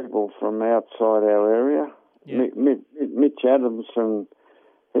people from outside our area. Yeah. Mitch Adamson,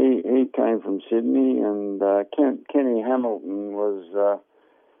 he came from Sydney, and Kenny Hamilton was,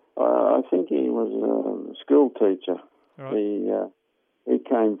 I think he was a school teacher. Right. He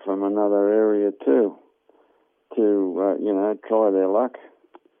came from another area too, to try their luck.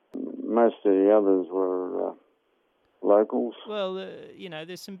 Most of the others were locals. Well,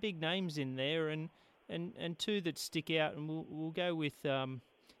 there's some big names in there, and two that stick out, and we'll go with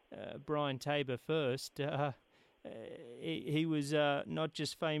Brian Tabor first. He was not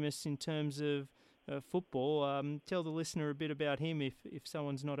just famous in terms of football. Tell the listener a bit about him if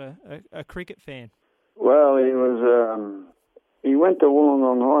someone's not a cricket fan. Well, he went to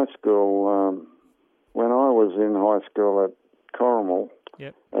Wollongong High School when I was in high school at Corrimal.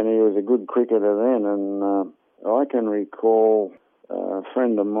 Yep. And he was a good cricketer then, and I can recall a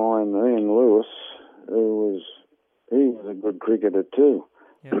friend of mine, Ian Lewis, he was a good cricketer too.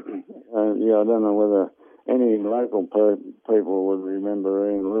 Yep. I don't know whether any local people would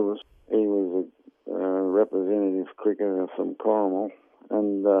remember Ian Lewis. He was a representative cricketer from Corrimal,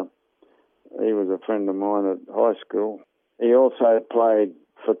 and he was a friend of mine at high school. He also played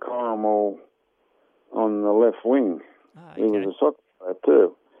for Corrimal on the left wing. Okay. He was a soccer player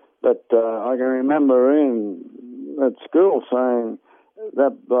too. But I can remember Ian at school saying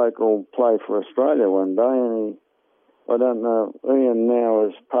that bloke will play for Australia one day, and I don't know, Ian now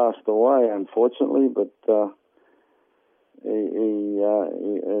has passed away, unfortunately, but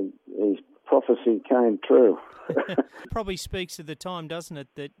his prophecy came true. Probably speaks to the time, doesn't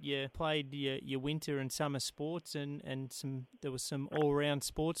it, that you played your winter and summer sports, and there was some all-round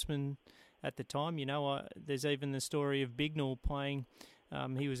sportsmen at the time. There's even the story of Bignell playing.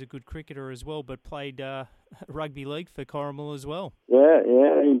 He was a good cricketer as well, but played rugby league for Corrimal as well. Yeah,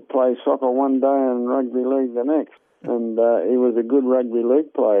 he played soccer one day and rugby league the next. And he was a good rugby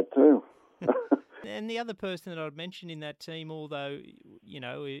league player too. And the other person that I'd mention in that team, although,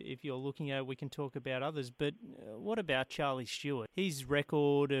 if you're looking at it, we can talk about others, but what about Charlie Stewart? His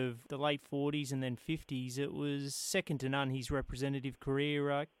record of the late 40s and then 50s, it was second to none, his representative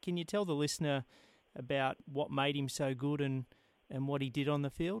career. Can you tell the listener about what made him so good and what he did on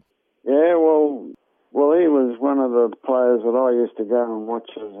the field? Yeah, well, he was one of the players that I used to go and watch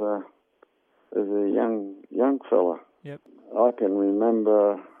as a young fella. Yep. I can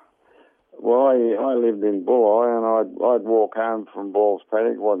remember. Well, I lived in Bulli, and I'd walk home from Balls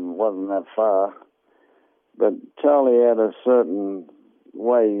Paddock. wasn't that far, but Charlie had a certain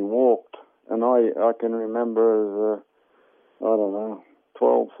way he walked, and I can remember as a, I don't know,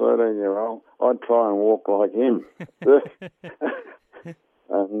 12, 13-year-old, I'd try and walk like him.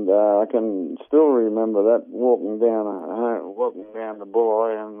 And I can still remember that walking down the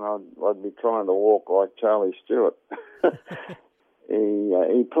Bulli, and I'd be trying to walk like Charlie Stewart.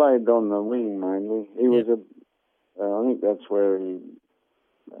 He played on the wing mainly. He was I think that's where he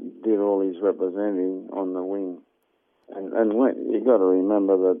did all his representing, on the wing. And you got to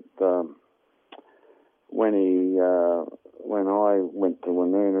remember that when I went to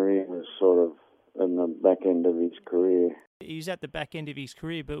Woonona, he was sort of in the back end of his career. He was at the back end of his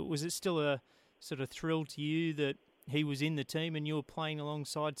career, but was it still a sort of thrill to you that he was in the team and you were playing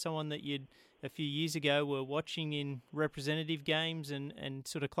alongside someone that you'd, a few years ago, were watching in representative games and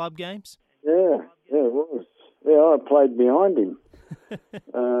sort of club games? Yeah, it was. Yeah, I played behind him. I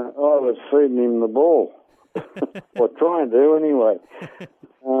was feeding him the ball. Or trying to, anyway. It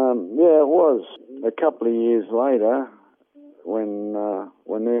was. A couple of years later, when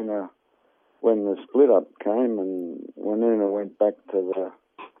the split-up came and Woonona went back to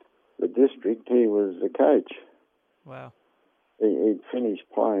the district, he was the coach. Wow. He'd finished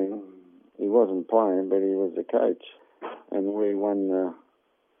playing. He wasn't playing, but he was the coach. And we won the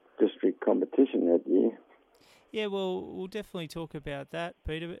district competition that year. Yeah, well, we'll definitely talk about that,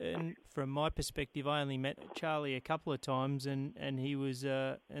 Peter. And from my perspective, I only met Charlie a couple of times, and he was,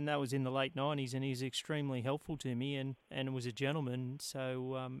 and that was in the late 90s, and he's extremely helpful to me and was a gentleman.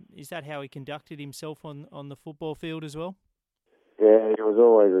 So is that how he conducted himself on the football field as well? Yeah, he was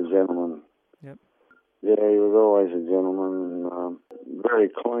always a gentleman. Yep. Yeah, he was always a gentleman. Very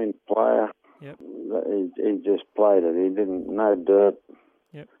clean player. Yep. He just played it. He didn't, no dirt.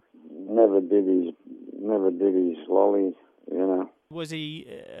 Yep. Never did his lolly, you know. Was he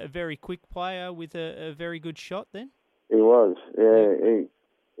a very quick player with a very good shot then? He was, yeah. Yep.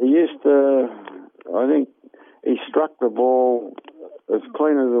 He used to, I think, he struck the ball as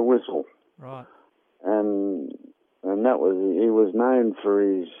clean as a whistle. Right. And that was, he was known for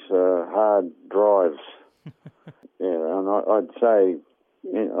his hard drives. Yeah, and I'd say,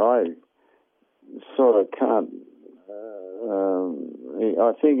 you know, I sort of can't.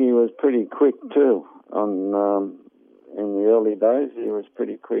 I think he was pretty quick too. In the early days, he was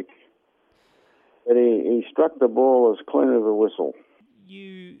pretty quick. But he struck the ball as clean as a whistle.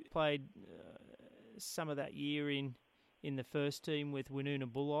 You played some of that year in the first team with Woonona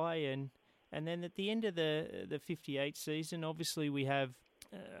Bulli, and then at the end of the 58 season, obviously we have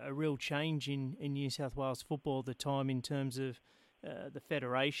a real change in New South Wales football at the time in terms of the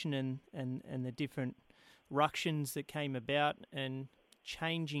federation and the different ructions that came about and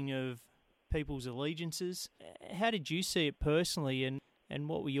changing of people's allegiances. How did you see it personally, and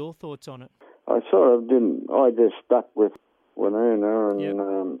what were your thoughts on it? I sort of didn't. I just stuck with Woonona, and Yep.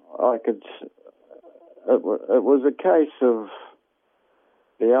 I could. It was a case of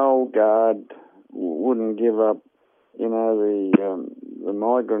the old guard wouldn't give up. You know, the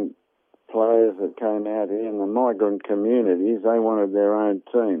migrant players that came out here and the migrant communities, they wanted their own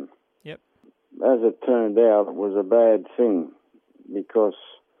team. Yep. As it turned out, it was a bad thing because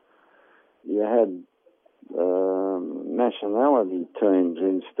you had nationality teams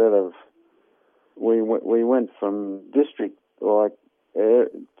instead of. We went from district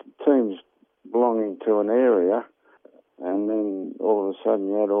teams belonging to an area, and then all of a sudden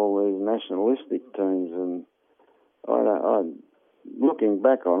you had all these nationalistic teams. And looking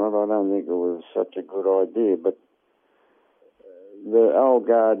back on it, I don't think it was such a good idea. But the old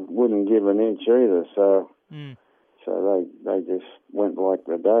guard wouldn't give an inch either, so they just went like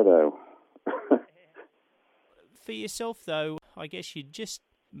the dodo. For yourself, though, I guess you just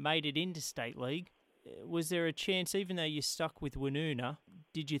made it into State League. Was there a chance, even though you stuck with Woonona,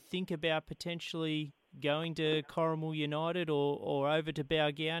 did you think about potentially going to Corrimal United or over to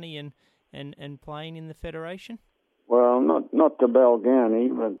Balgownie and playing in the Federation? Well, not to Balgownie,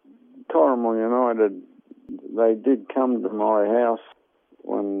 but Corrimal United, they did come to my house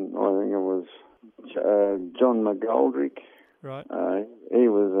when I think it was John McGoldrick. Right. He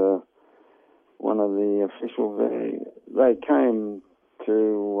was one of the officials there. They came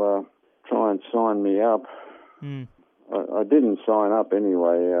to try and sign me up. I didn't sign up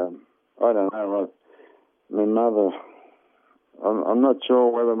anyway. I don't know. My mother, I'm not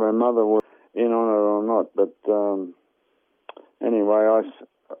sure whether my mother was in on it or not, but anyway,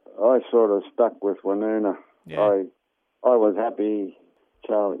 I sort of stuck with Woonona. Yeah. I was happy,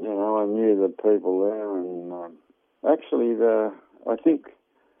 so, you know, I knew the people there, and actually I think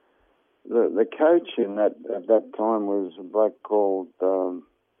the coach at that time was a bloke called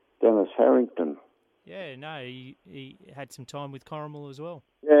Dennis Harrington. Yeah, no, he had some time with Corrimal as well.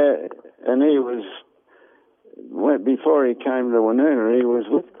 Yeah, and he was, before he came to Woonona, he was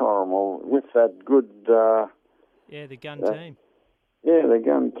with Corrimal, with that good... the gun team. Yeah, the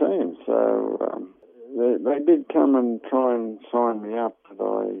gun team. So they did come and try and sign me up, but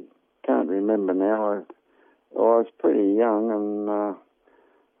I can't remember now. I was pretty young, and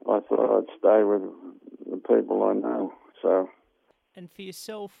I thought I'd stay with the people I know. So. And for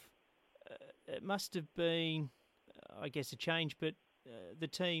yourself, it must have been, I guess, a change, but the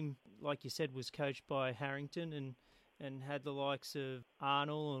team, like you said, was coached by Harrington and had the likes of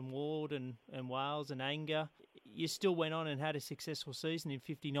Arnold and Ward and Wales and Anger. You still went on and had a successful season in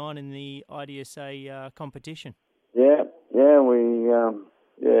 59 in the IDSA competition. Yeah, we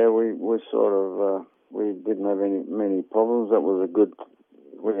sort of we didn't have many problems.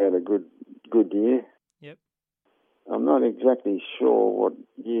 We had a good year. Yep. I'm not exactly sure what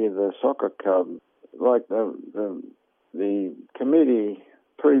year the soccer club, like the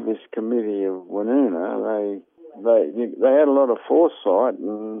previous committee of Woonona, they had a lot of foresight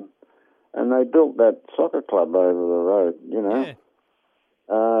and they built that soccer club over the road, you know. Yeah.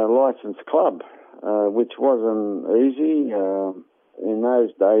 Licensed club, which wasn't easy. In those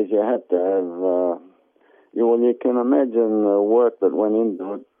days, you had to have. You can imagine the work that went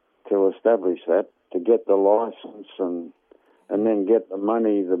into it to establish that, to get the license and then get the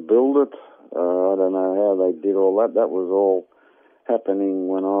money to build it. I don't know how they did all that. That was all happening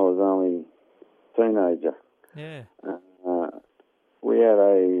when I was only a teenager. Yeah. We had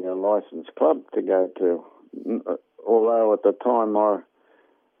a licensed club to go to, although at the time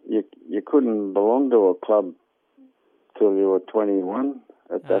you couldn't belong to a club till you were 21.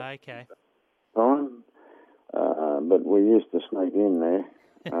 Okay. time, but we used to sneak in there.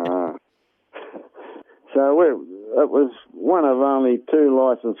 So it was one of only 2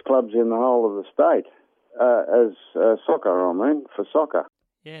 licensed clubs in the whole of the state, for soccer.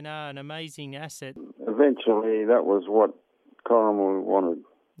 Yeah, no, an amazing asset. Eventually, that was what Corrimal wanted.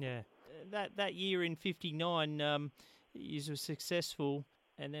 Yeah. That year in 59, you were successful,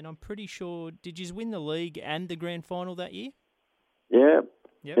 and then I'm pretty sure, did you win the league and the grand final that year? Yeah.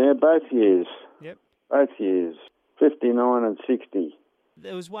 Yep. Yeah, both years. Yep. Both years, 59 and 60.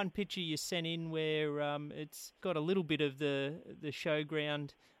 There was one picture you sent in where it's got a little bit of the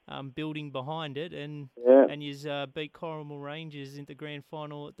showground building behind it, and you beat Corrimal Rangers in the grand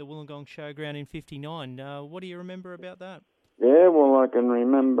final at the Wollongong Showground in 59. What do you remember about that? Yeah, well, I can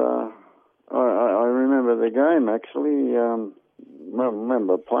remember. I remember the game actually. I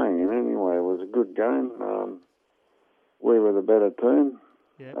remember playing it anyway. It was a good game. We were the better team.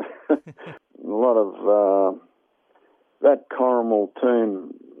 Yeah. A lot of that Corrimal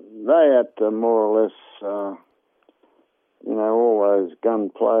team. They had to more or less, all those gun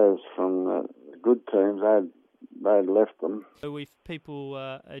players from the good teams. They'd left them. So if people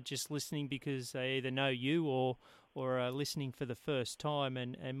are just listening because they either know you or are listening for the first time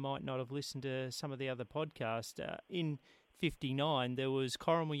and might not have listened to some of the other podcasts, in 59 there was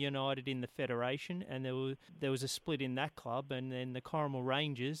Corrimal United in the Federation, and there was a split in that club, and then the Corrimal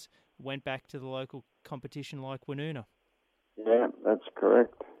Rangers went back to the local competition like Woonona. Yeah, that's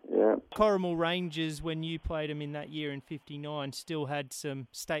correct. Yeah. Corrimal Rangers, when you played them in that year in 59, still had some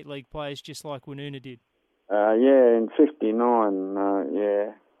state league players just like Woonona did. In 59,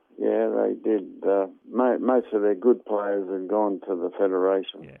 they did. Most of their good players had gone to the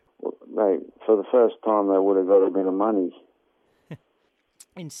Federation. Yeah. For the first time, they would have got a bit of money.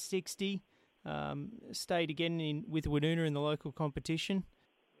 In 60, stayed again with Woonona in the local competition.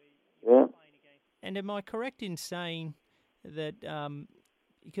 Yeah. And am I correct in saying that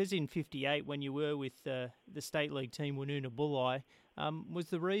because in 58, when you were with the state league team, Woonona Bulli, was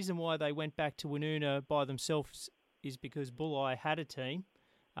the reason why they went back to Woonona by themselves is because Bulli had a team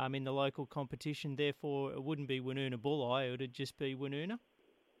in the local competition, therefore it wouldn't be Woonona Bulli, it would just be Woonona?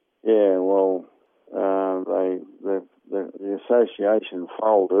 Yeah, well, the association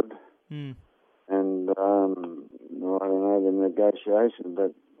folded, and I don't know the negotiation,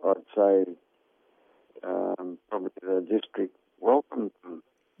 but I'd say probably the district welcomed them.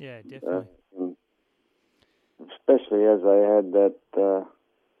 Yeah, definitely. Especially as they had that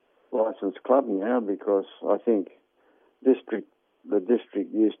licensed club now, because I think the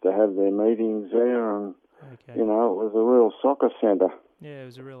district used to have their meetings there, and it was a real soccer centre. Yeah, it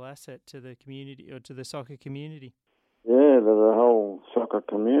was a real asset to the community, or to the soccer community. Yeah, to the whole soccer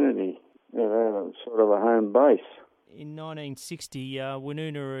community. Yeah, they had a sort of a home base. In 1960,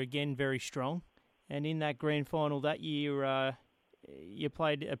 Woonona are again very strong, and in that grand final that year, you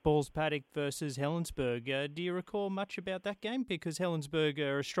played at Balls Paddock versus Helensburgh. Do you recall much about that game? Because Helensburgh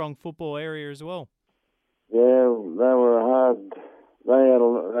are a strong football area as well. Yeah, they were hard. They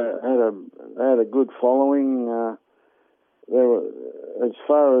had a good following. As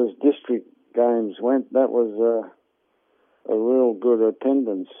far as district games went, that was a real good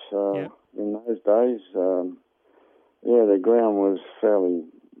attendance in those days. The ground was fairly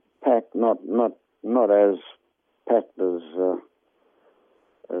packed, not as packed as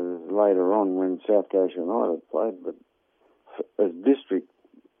later on when South Coast United played, but as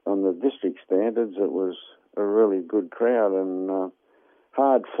on the district standards, it was a really good crowd and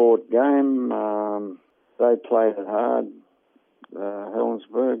hard-fought game. They played it hard,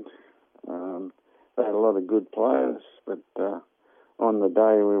 Helensburgh. They had a lot of good players, but on the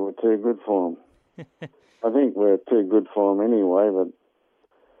day we were too good for them. I think we were too good for them anyway, but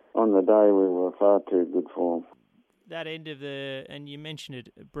on the day we were far too good for them. That end of and you mentioned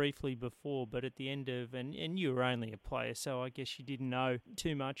it briefly before, but at the end of, and you were only a player, so I guess you didn't know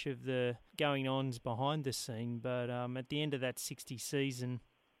too much of the going-ons behind the scene, but at the end of that 60 season,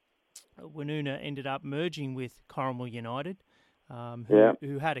 Woonona ended up merging with Corrimal United,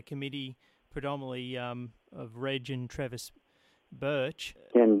 who had a committee predominantly of Reg and Travis Birch.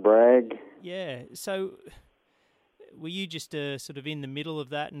 Ken Bragg. Yeah, so were you just sort of in the middle of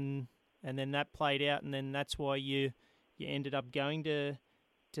that and then that played out, and then that's why you ended up going to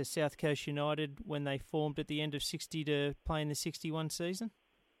South Coast United when they formed at the end of 60 to play in the 61 season?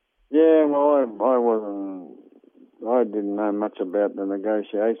 Yeah, well, I didn't know much about the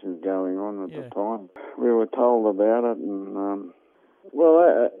negotiations going on at the time. We were told about it, and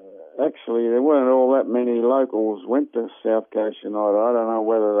actually there weren't all that many locals went to South Coast United. I don't know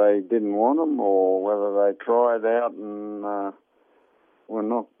whether they didn't want them or whether they tried out and were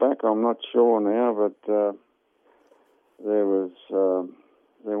knocked back. I'm not sure now, but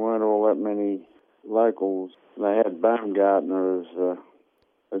there weren't all that many locals. They had Baumgartner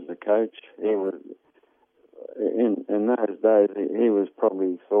as the coach. He was in those days. He was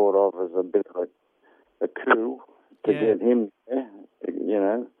probably thought of as a bit of a coup to get him there, you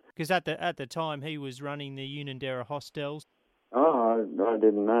know. Because at the time he was running the Unanderra Hostels. Oh, I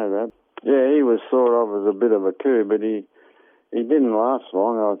didn't know that. Yeah, he was thought of as a bit of a coup, but he didn't last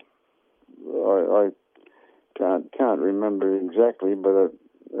long. I can't remember exactly, but it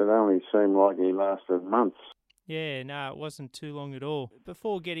only seemed like he lasted months. Yeah, no, it wasn't too long at all.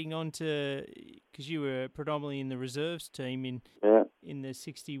 Before getting on to, because you were predominantly in the reserves team in the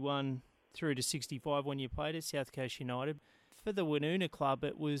 61 through to 65 when you played at South Coast United. For the Woonona club,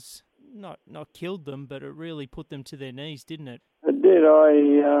 it was not killed them, but it really put them to their knees, didn't it? It did.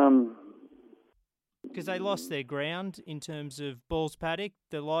 Because they lost their ground in terms of Balls Paddock,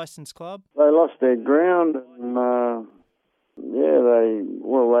 the licensed club. They lost their ground, and they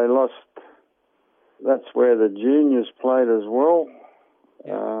lost. That's where the juniors played as well.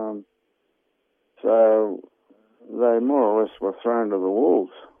 Yep. So they more or less were thrown to the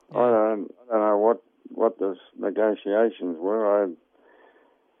wolves. Yeah. I don't know what the negotiations were.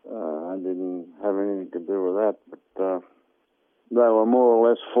 I didn't have anything to do with that, but they were more or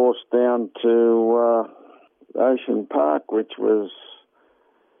less forced down to Ocean Park, which was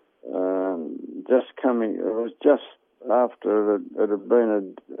just coming. It was just after it had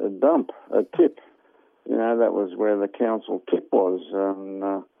been a dump, a tip. You know, that was where the council tip was, and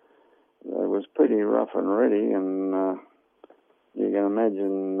it was pretty rough and ready, and you can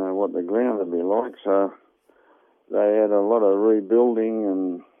imagine what the ground would be like. So they had a lot of rebuilding,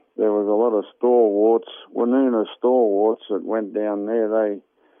 and there was a lot of stalwarts, Woonona stalwarts that went down there. I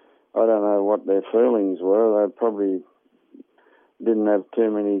don't know what their feelings were. They probably didn't have too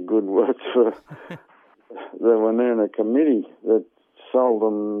many good words for the Woonona committee that sold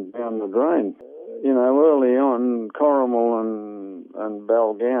them down the drain. You know, early on, Corrimal and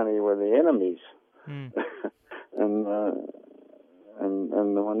Balgownie were the enemies, and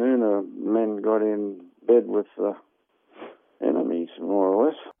the Woonona men got in bed with the enemies, more or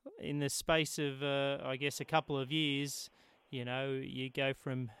less. In the space of, I guess, a couple of years, you know, you go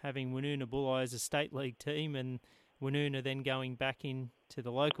from having Woonona Bulli as a state league team, and Woonona then going back into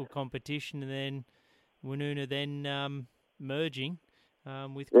the local competition, and then Woonona then merging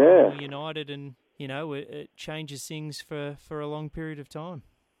with Corrimal United, and you know, it changes things for a long period of time.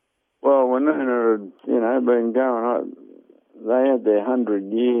 Well, Woonona had, you know, been going on. They had their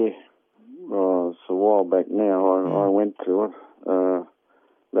 100-year, it's a while back now, I went to it.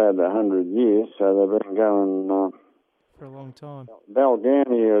 They had 100 years, so they've been going... for a long time.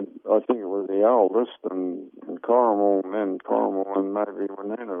 Balgownie, I think it was the oldest, and Corrimal and maybe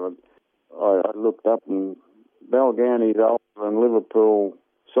Woonona. I looked up, and Balgownie's older than Liverpool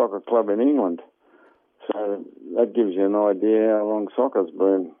Soccer Club in England. So that gives you an idea how long soccer's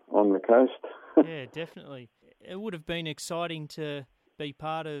been on the coast. Yeah, definitely. It would have been exciting to be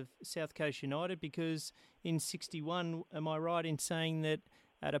part of South Coast United because in 61, am I right in saying that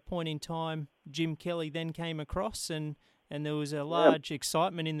at a point in time, Jim Kelly then came across and there was a large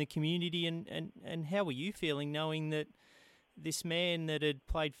excitement in the community and how were you feeling knowing that this man that had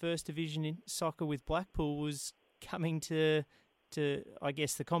played First Division in soccer with Blackpool was coming to I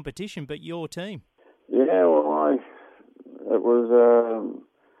guess, the competition, but your team? Yeah, well,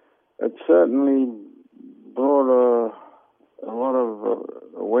 it certainly brought a lot of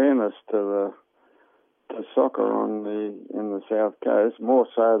awareness to soccer in the South Coast, more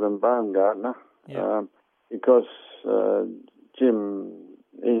so than Baumgartner, because Jim,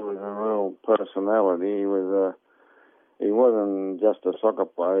 he was a real personality. He wasn't just a soccer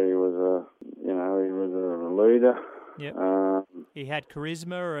player. He was a leader. Yep. He had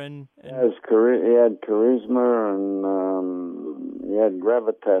charisma and... He had charisma and he had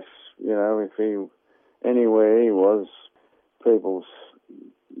gravitas. You know, anywhere he was, people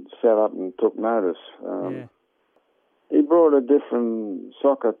sat up and took notice. He brought a different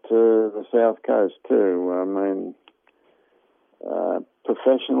soccer to the South Coast too. I mean,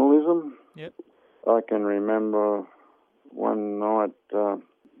 professionalism. Yep. I can remember one night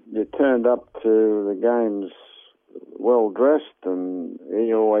you turned up to the games well dressed, and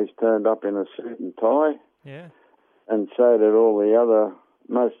he always turned up in a suit and tie. Yeah. And so did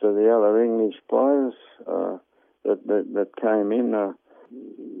most of the other English players that came in.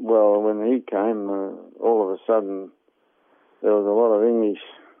 When he came, all of a sudden there was a lot of English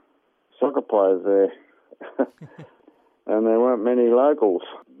soccer players there. and there weren't many locals.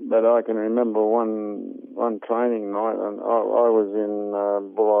 But I can remember one training night, and I was in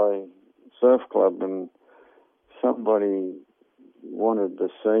Bulli Surf Club, and somebody wanted to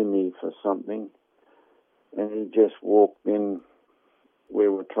see me for something, and he just walked in. We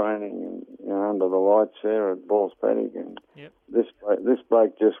were training under the lights there at Balls Paddock, and yep. this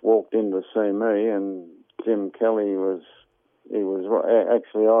bloke just walked in to see me, and Jim Kelly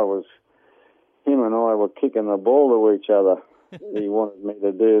him and I were kicking the ball to each other. He wanted me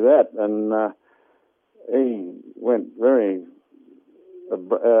to do that, and he went very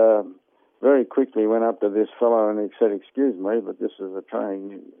quickly went up to this fellow and he said, "Excuse me, but this is a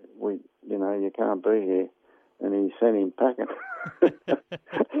training. You can't be here." And he sent him packing.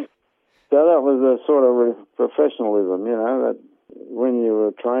 So that was a sort of professionalism, that when you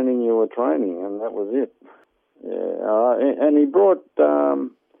were training, and that was it. Yeah, and he brought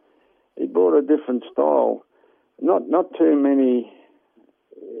a different style. Not too many.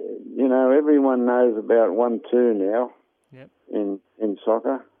 Everyone knows about 1-2 now. Yep. in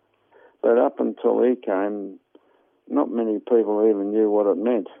soccer, but up until he came, not many people even knew what it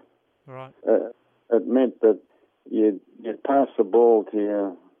meant. Right. It meant that you'd pass the ball to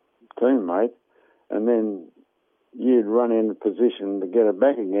your teammate, and then you'd run in a position to get it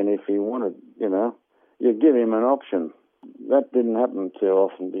back again if he wanted. You'd give him an option. That didn't happen too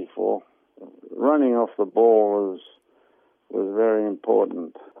often before. Running off the ball was very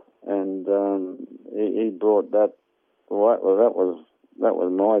important, and he brought that. Well, that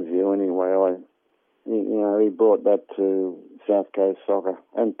was my view anyway. He brought that to South Coast soccer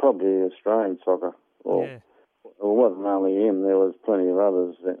and probably Australian soccer. Yeah. It wasn't only him. There was plenty of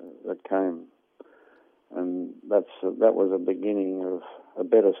others that came, and that was a beginning of a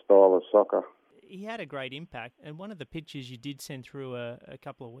better style of soccer. He had a great impact, and one of the pictures you did send through a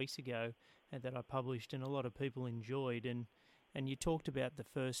couple of weeks ago that I published and a lot of people enjoyed, and you talked about the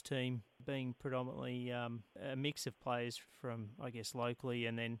first team being predominantly a mix of players from, I guess, locally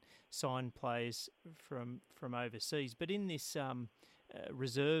and then signed players from overseas. But in this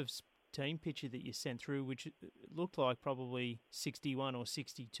reserves team picture that you sent through, which looked like probably 61 or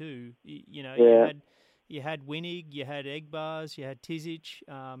 62, Yeah. you had Winnig, you had Egbars, you had Tizic,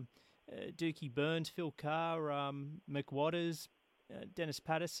 Dookie Burns, Phil Carr, McWatters, Dennis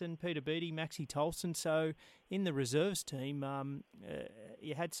Patterson, Peter Beattie, Maxie Tolson. So in the reserves team,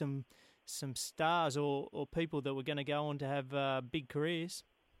 you had some stars or people that were going to go on to have big careers.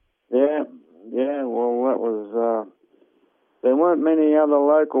 Yeah. Well, that was. There weren't many other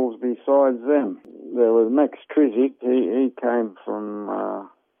locals besides them. There was Max Trizic. He came from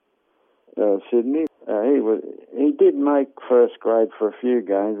Sydney. He did make first grade for a few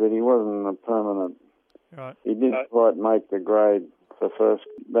games, but he wasn't a permanent. Right. He didn't quite make the grade for first.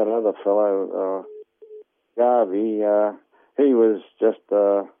 That other fellow, Garvey, he was just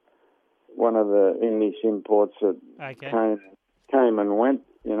one of the English imports that came and went.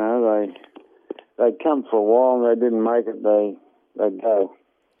 They'd come for a while and they didn't make it. They'd go.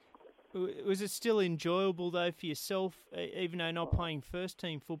 Was it still enjoyable though for yourself, even though not playing first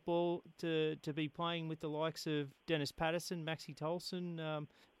team football, to be playing with the likes of Dennis Patterson, Maxie Tolson,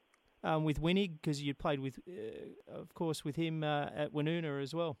 with Winnig, because you played with, of course, with him at Woonona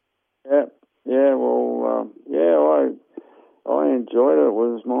as well? Yeah. Well, I enjoyed it. It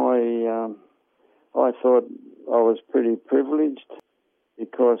was I thought I was pretty privileged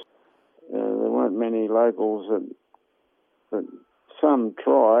because there weren't many locals that some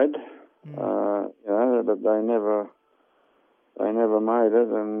tried, but they never made it,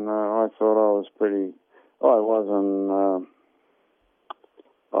 and I thought I was pretty. I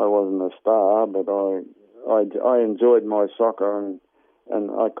wasn't a star, but I enjoyed my soccer,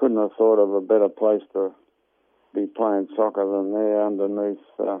 and I couldn't have thought of a better place to be playing soccer than there underneath.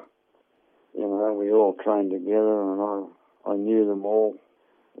 We all trained together, and I knew them all.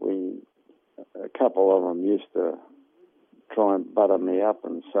 A couple of them used to try and butter me up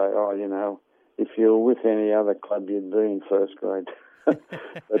and say, if you were with any other club, you'd be in first grade.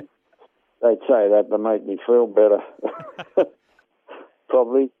 But they'd say that to make me feel better.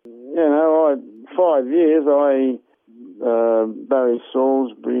 Probably. 5 years, Barry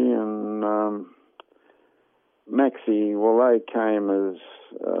Salisbury and Maxie, well, they came as,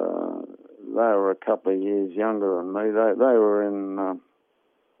 they were a couple of years younger than me. They were in,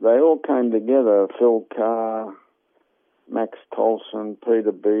 they all came together, Phil Carr, Max Tolson,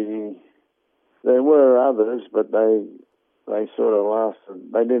 Peter Beattie. There were others, but they sort of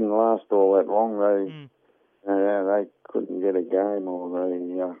lasted. They didn't last all that long. They couldn't get a game, or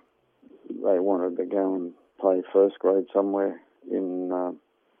they wanted to go and play first grade somewhere in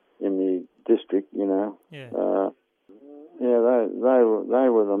the district. Yeah. they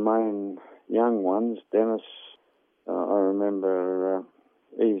were the main young ones. Dennis, I remember,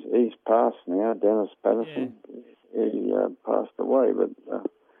 he's passed now. Dennis Patterson, he passed away. But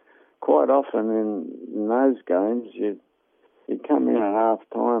quite often in those games, you'd come in at half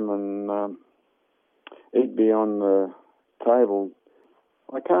time and he'd be on the table.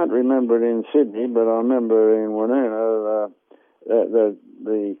 I can't remember it in Sydney, but I remember in Woonona,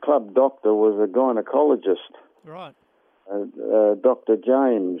 the club doctor was a gynaecologist. Right. Dr.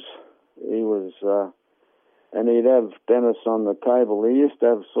 James. He was, and he'd have Dennis on the table. He used to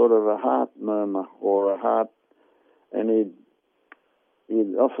have sort of a heart murmur or a heart, and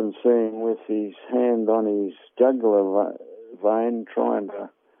you'd often see him with his hand on his jugular vein trying to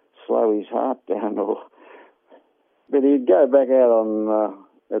slow his heart down. But he'd go back out on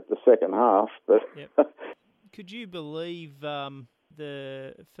at the second half. But yep. Could you believe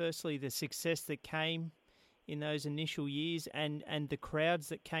firstly the success that came in those initial years and the crowds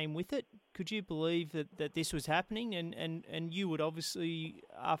that came with it? Could you believe that this was happening? And you would obviously,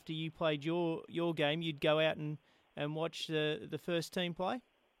 after you played your game, you'd go out and watch the first team play?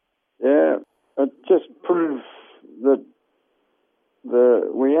 Yeah, it just proved that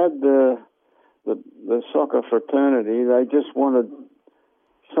we had the soccer fraternity. They just wanted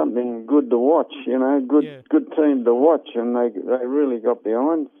something good to watch, good team to watch, and they really got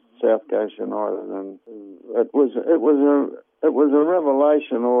behind South Coast United, and it was a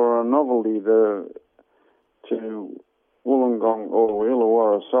revelation or a novelty to Wollongong or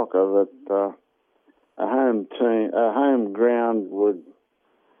Illawarra soccer that a home ground would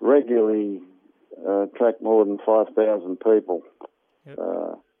regularly attract more than 5,000 people. Yep.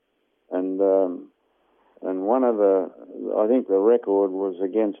 And one of I think the record was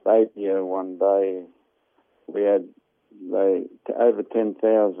against Apia one day. We had over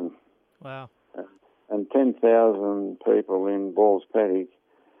 10,000. Wow. And 10,000 people in Balls Paddock,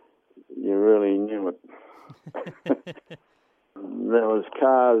 you really knew it. There was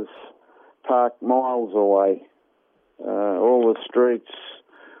cars parked miles away. All the streets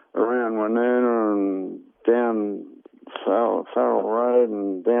around Woonona and down Farrell Road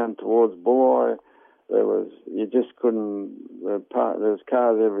and down towards Bulli, you just couldn't park. There was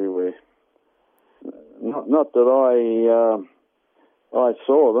cars everywhere. Not that I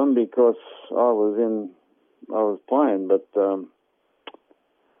saw them because I was playing, but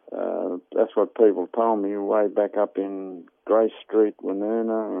that's what people told me way back up in Grace Street,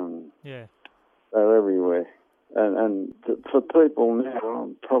 Woonona, and they're everywhere. And for people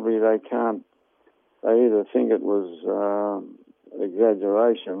now, probably they can't. They either think it was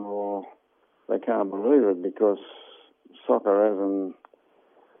exaggeration or they can't believe it because soccer hasn't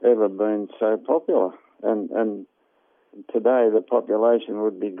ever been so popular. And today the population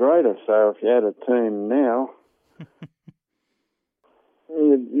would be greater. So if you had a team now,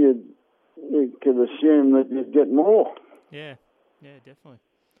 you could assume that you'd get more. Yeah, definitely.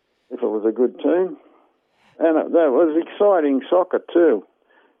 If it was a good team. And that was exciting soccer too.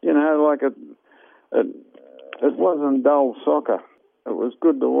 Like it wasn't dull soccer. It was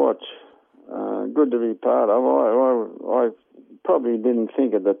good to watch, good to be part of. I probably didn't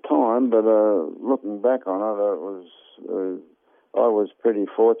think at the time, but looking back on it, I was pretty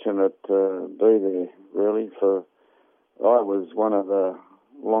fortunate to be there, really. I was one of the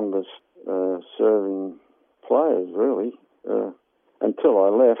longest serving players, really, until I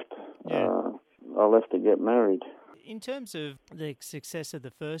left. Yeah. I left to get married. In terms of the success of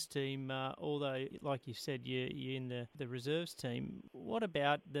the first team, although, like you said, you're in the reserves team, what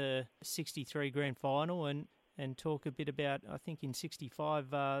about the 63 grand final and talk a bit about, I think in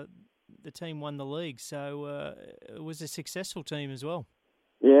 65, the team won the league, so it was a successful team as well.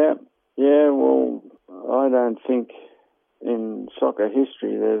 Yeah, well, I don't think in soccer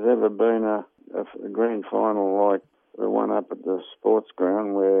history there's ever been a grand final like the one up at the sports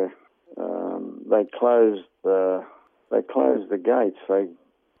ground where they closed the gates.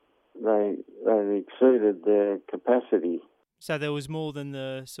 They exceeded their capacity. So there was more than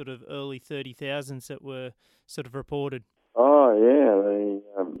the sort of early 30,000s that were sort of reported. Oh yeah, they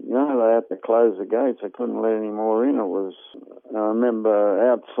had to close the gates. They couldn't let any more in. I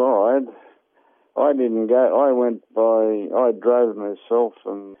remember outside. I didn't go. I went by. I drove myself,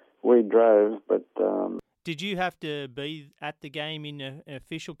 and we drove, but. Did you have to be at the game in an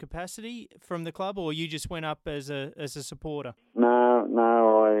official capacity from the club, or you just went up as a supporter? No,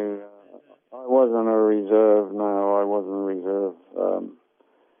 I wasn't a reserve. No, I wasn't a reserve.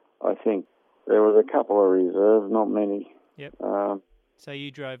 I think there was a couple of reserves, not many. Yep. So you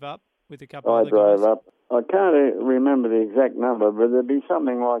drove up with a couple of other guys? I drove up. I can't remember the exact number, but there'd be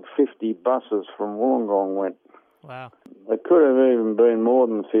something like 50 buses from Wollongong went. Wow. It could have even been more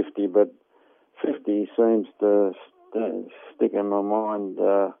than 50, but 50 seems to stick in my mind.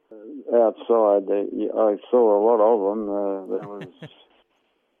 Outside, I saw a lot of them.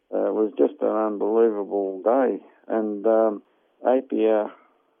 It was just an unbelievable day. And Apia,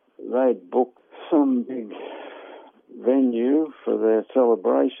 they'd booked some big venue for their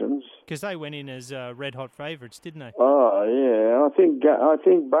celebrations. Because they went in as red-hot favourites, didn't they? Oh, yeah. I think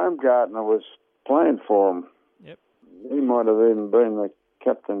Baumgartner was playing for them. Yep. He might have even been the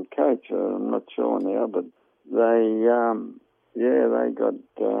captain coach. I'm not sure now, but they got,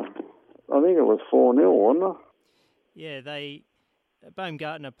 I think it was 4-0, wasn't it? Yeah,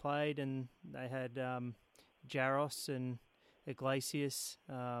 Baumgartner played, and they had Jaros and Iglesias,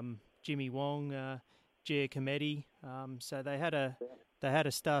 Jimmy Wong, Giacometti. So they had a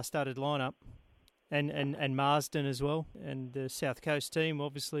star-studded lineup, and Marsden as well. And the South Coast team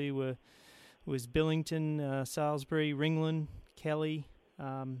obviously was Billington, Salisbury, Ringland, Kelly,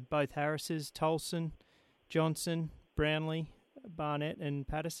 both Harrises, Tolson, Johnson, Brownlee, Barnett, and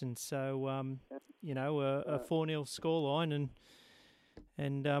Patterson. So a 4-0 scoreline,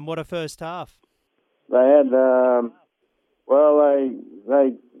 and what a first half. They had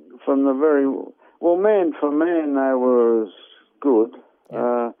they from the very man for man they were good,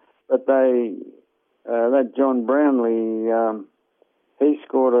 but that John Brownlee he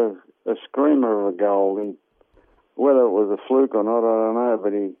scored a screamer of a goal. Whether it was a fluke or not, I don't know,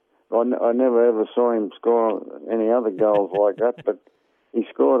 but I never ever saw him score any other goals like that. But he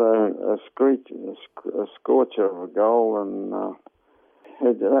scored a scorcher of a goal, and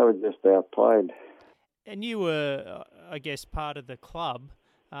they were just outplayed. And you were, I guess, part of the club,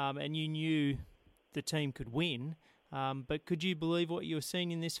 and you knew the team could win. But could you believe what you were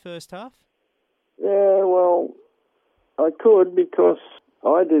seeing in this first half? Yeah, well, I could, because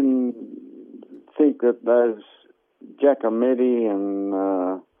I didn't think that those Giacometti and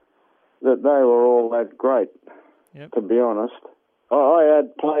that they were all that great. Yep. To be honest, I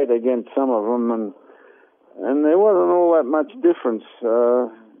had played against some of them, and there wasn't all that much difference. They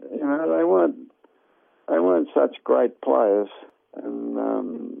weren't such great players, and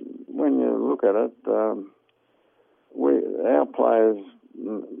when you look at it, our players,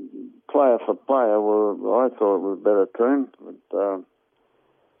 player for player, I thought was a better team, but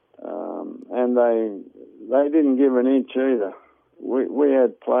and they didn't give an inch either. We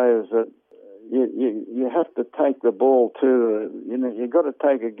had players that you have to take the ball to you've got to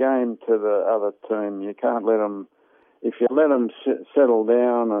take a game to the other team. You can't let them. If you let them settle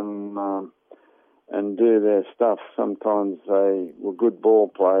down and do their stuff, sometimes they were good ball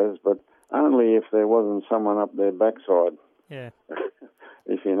players, but only if there wasn't someone up their backside. Yeah.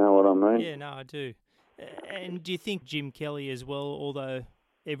 If you know what I mean. Yeah, no, I do. And do you think Jim Kelly as well, although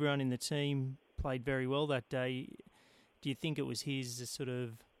everyone in the team played very well that day, do you think it was his sort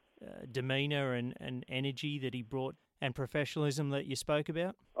of demeanour and energy that he brought and professionalism that you spoke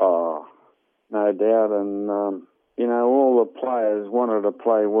about? Oh, no doubt. And, all the players wanted to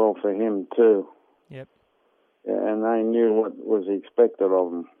play well for him too. Yep. Yeah, and they knew what was expected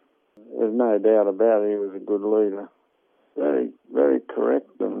of them. There's no doubt about it. He was a good leader. Very, very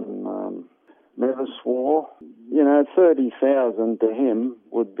correct, and never swore. 30,000 to him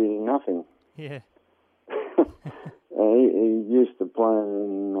would be nothing. Yeah. He used to play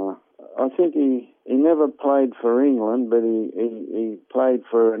in, I think he never played for England, but he played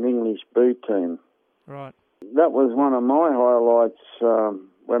for an English B team. Right. That was one of my highlights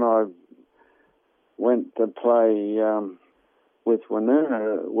when I went to play with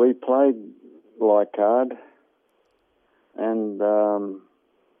Woonona. We played Leichhardt and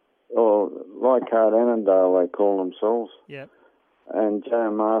Leichhardt Annandale, they call themselves. Yep. And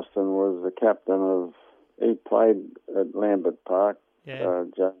Joe Marston was the captain he played at Lambert Park,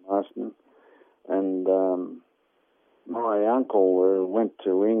 Joe Marston. And my uncle went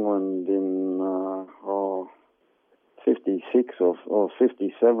to England in 56 or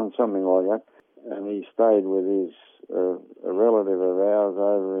 57, something like that. And he stayed with a relative of ours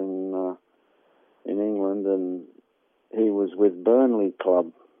over in England, and he was with Burnley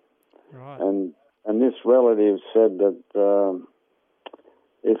Club. Right. And this relative said that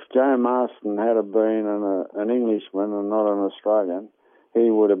if Joe Marston had been an Englishman and not an Australian, he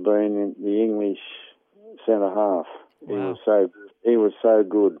would have been in the English centre half. Wow. He was so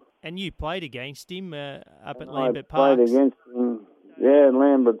good. And you played against him up at Lambert Park. I played against him, at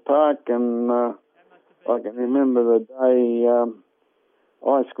Lambert Park, and I can remember the day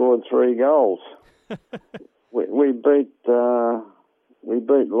I scored 3 goals. we beat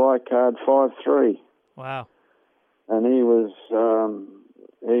Leichhardt 5-3. Wow. And he was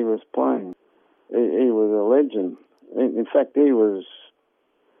playing. He was a legend. In fact, he was,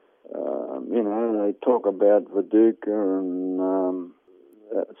 they talk about Viduka and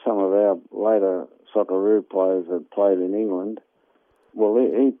some of our later Socceroo players that played in England. Well,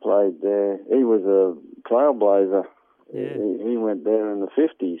 he played there. He was a trailblazer. Yeah. He went there in the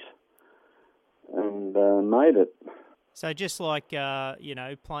 50s and made it. So just like,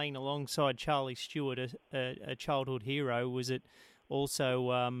 playing alongside Charlie Stewart, a childhood hero, was it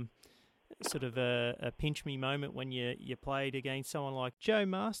also sort of a pinch-me moment when you played against someone like Joe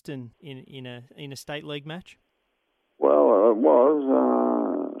Marston in a state league match? Well, it was.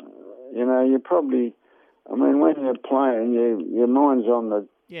 You probably... I mean, when you're playing, your mind's on the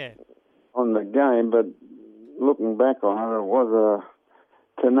game, but looking back on it, it was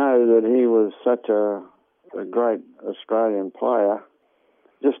to know that he was such a great Australian player.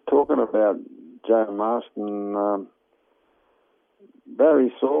 Just talking about Joe Marston,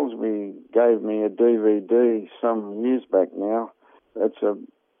 Barry Salisbury gave me a DVD some years back now. It's a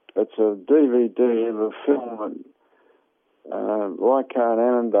DVD of a film that Leichhardt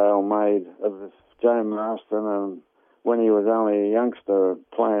Annandale made of Joe Marston, and when he was only a youngster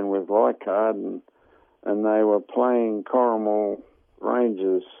playing with Leichhardt, and they were playing Corrimal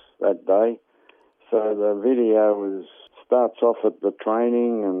Rangers that day. So the video starts off at the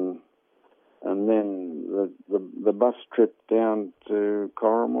training, and then the bus trip down to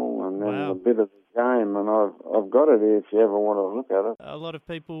Corrimal, and then a bit of the game. And I've got it here if you ever want to look at it. A lot of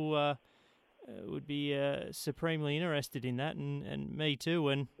people would be supremely interested in that, and me too.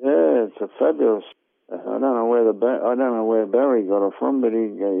 And yeah, it's a fabulous. I don't know where Barry got it from, but he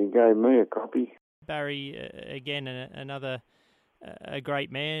gave me a copy. Barry, again, another a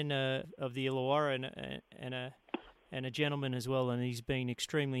great man of the Illawarra, and a gentleman as well, and he's been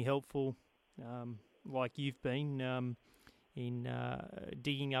extremely helpful, like you've been, in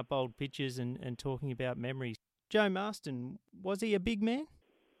digging up old pictures and talking about memories. Joe Marston, was he a big man?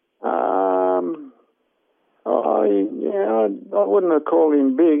 I wouldn't have called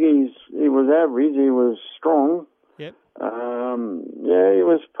him big. He was average. He was strong. Yep. He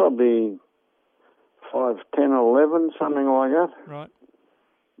was probably 5'10", 11, something like that. Right.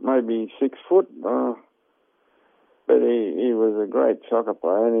 Maybe 6 foot. But he was a great soccer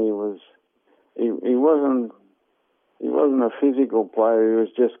player, and he wasn't a physical player. He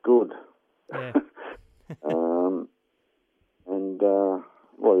was just good. Yeah.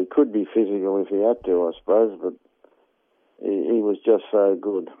 Well, he could be physical if he had to, I suppose, but he was just so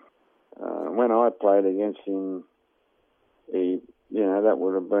good. When I played against him, that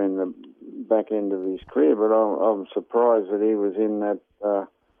would have been the back end of his career, but I'm surprised that he was in that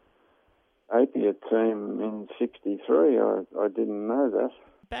Apia team in 63. I didn't know that.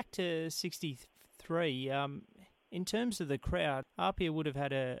 Back to 63, in terms of the crowd, Apia would have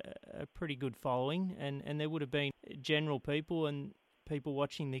had a pretty good following, and there would have been general people and people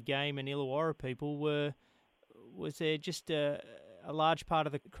watching the game, and Illawarra people. Was there just a large part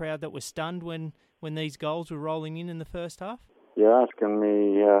of the crowd that was stunned when these goals were rolling in the first half? You're asking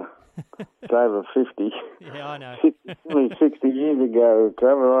me, it's over 50. Yeah, I know. 60 years ago,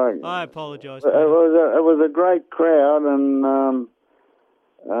 Trevor. I apologise. It was a great crowd, and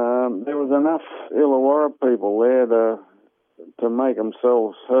there was enough Illawarra people there to make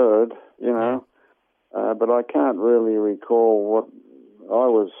themselves heard, Yeah. But I can't really recall what I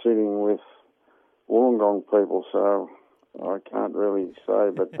was sitting with Wollongong people, so I can't really say,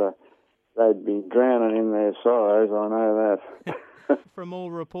 but they'd be drowning in their sorrows, I know that. From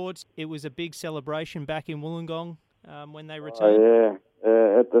all reports, it was a big celebration back in Wollongong when they returned. Oh,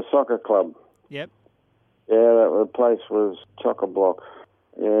 yeah, at the soccer club. Yep. Yeah, the place was chock-a-block.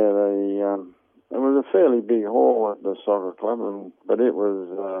 Yeah, it was a fairly big hall at the soccer club, but it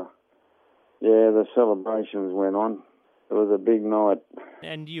was, the celebrations went on. It was a big night.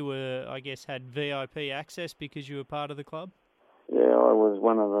 And you were, I guess, had VIP access because you were part of the club? Yeah, I was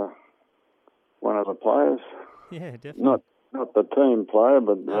one of the players. Yeah, definitely. Not the team player,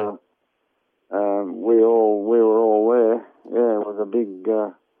 but no. we were all there. Yeah, it was a big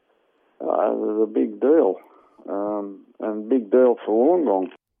deal, and big deal for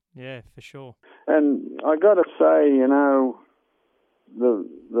Wollongong. Yeah, for sure. And I got to say,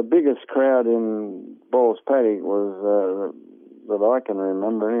 the biggest crowd in Balls Paddock was, that I can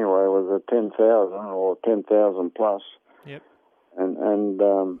remember anyway, was a 10,000 or 10,000 plus. Yep. And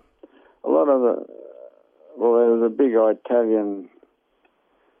a lot of there was a big Italian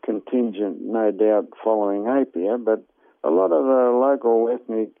contingent, no doubt, following Apia, but a lot of the local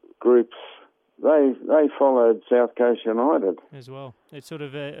ethnic groups, they followed South Coast United. As well. It sort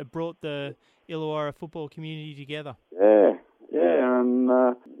of brought the Illawarra football community together. Yeah, and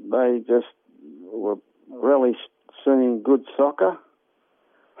they just were relished seeing good soccer,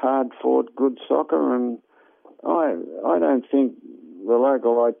 hard-fought good soccer, and I don't think the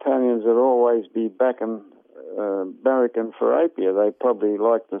local Italians would always be barracking for Apia. They probably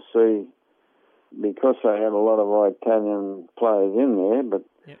like to see, because they had a lot of Italian players in there, but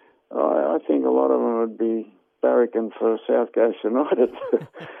yep. I think a lot of them would be barracking for South Coast United.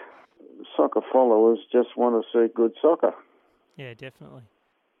 Soccer followers just want to see good soccer. Yeah, definitely.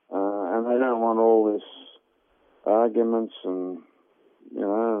 And they don't want all this arguments and,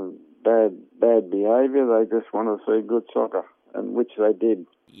 bad behaviour. They just want to see good soccer, and which they did.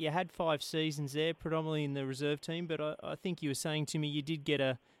 You had 5 seasons there, predominantly in the reserve team, but I think you were saying to me you did get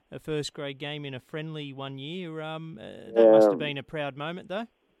a first-grade game in a friendly one year. That must have been a proud moment, though.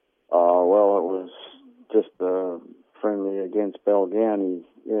 Oh, well, it was just friendly against Balgownie.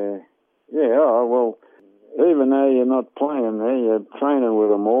 Yeah. Yeah, well, even though you're not playing there, you're training with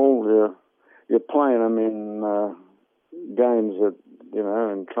them all. You're playing them in games that,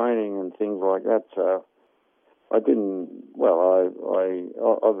 and training and things like that. So I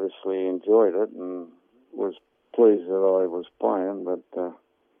obviously enjoyed it and was pleased that I was playing, but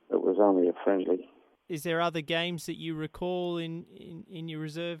it was only a friendly. Is there other games that you recall in your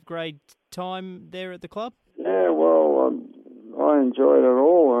reserve grade time there at the club? Yeah, well, I enjoyed it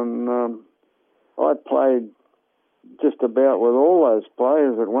all, and I played just about with all those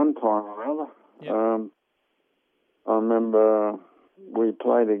players at one time or other. Yep. I remember we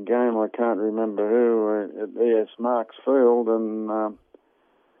played a game, I can't remember who, at ES Marks Field, and I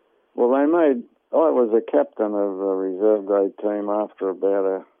was a captain of the reserve grade team after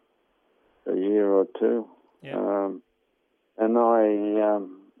about a year or two. Yep. And our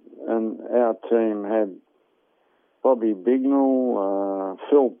team had Bobby Bignell,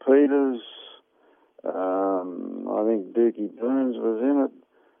 Phil Peters, I think Dookie Burns was in it.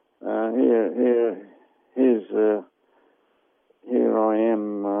 Here I am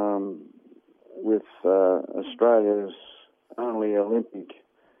with Australia's only Olympic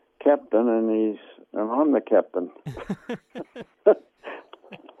captain, and I'm the captain.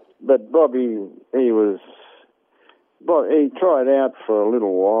 But Bobby, he tried out for a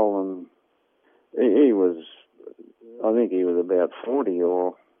little while, and I think he was about 40,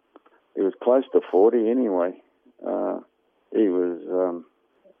 or he was close to 40 anyway.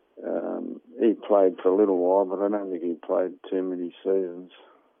 He played for a little while, but I don't think he played too many seasons.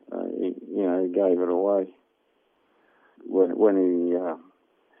 He gave it away when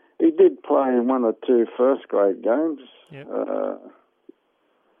he did play in 1 or 2 first grade games. Yep.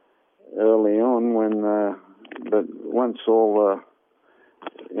 Early on, but once all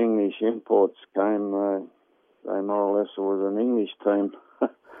the English imports came, they more or less was an English team.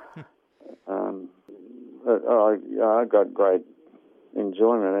 I got great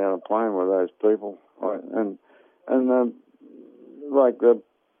enjoyment out of playing with those people, and like the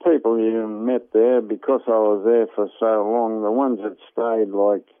people you met there, because I was there for so long, the ones that stayed,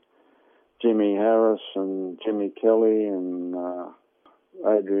 like Jimmy Harris and Jimmy Kelly and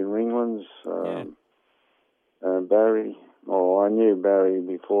Adrian Ringlands, Barry. I knew Barry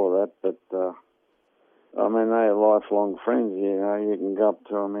before that, but they're lifelong friends. You can go up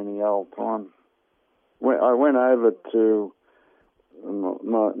to them any old time. I went over to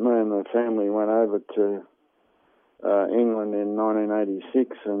me and the family went over to England in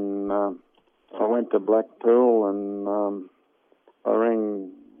 1986, and I went to Blackpool, and I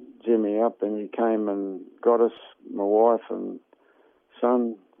rang Jimmy up, and he came and got us, my wife and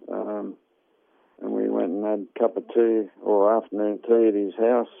son, and we went and had a cup of tea or afternoon tea at his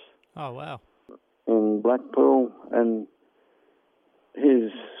house. Oh, wow. In Blackpool, and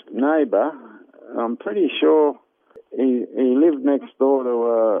his neighbour, I'm pretty sure he lived next door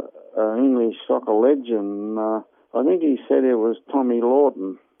to an English soccer legend. I think he said it was Tommy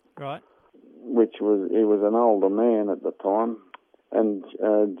Lawton. Right. He was an older man at the time. And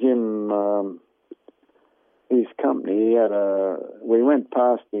Jim, his company, we went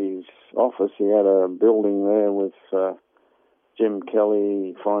past his office. He had a building there with Jim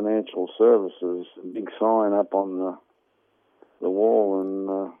Kelly Financial Services, a big sign up on the wall,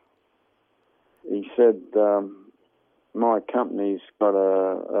 and he said, my company's got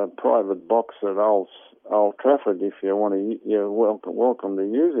a private box at Old Trafford. If you want to, you're welcome to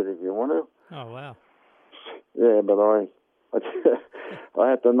use it if you want to. Oh, wow. Yeah, but I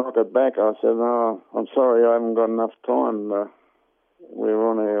had to knock it back. I said, no, I'm sorry, I haven't got enough time. We're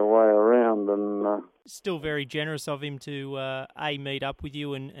on our way around. And still very generous of him to, A, meet up with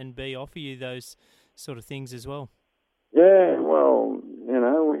you, and B, offer you those sort of things as well. Yeah, well,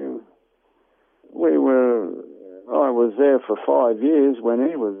 I was there for 5 years when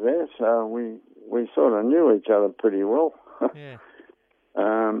he was there, so we we sort of knew each other pretty well. Yeah.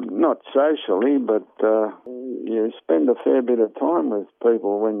 Not socially, but you spend a fair bit of time with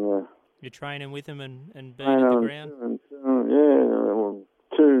people when you're training with them and being at the ground. Well,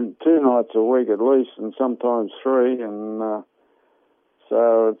 two nights a week at least, and sometimes three, and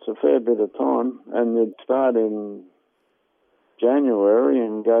so it's a fair bit of time. And you'd start in January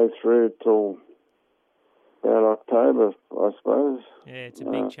and go through till about October, I suppose. Yeah, it's a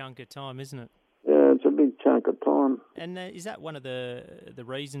big chunk of time, isn't it? Yeah, it's a big chunk of time. And is that one of the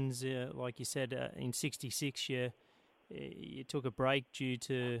reasons, like you said, in '66 you took a break due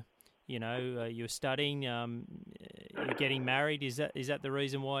to, you were studying, you're getting married? Is that the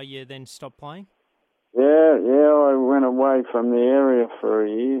reason why you then stopped playing? Yeah, I went away from the area for a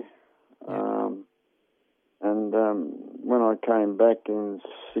year. Yeah. And when I came back in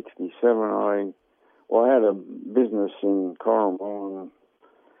 '67, I had a business in Corrimal, and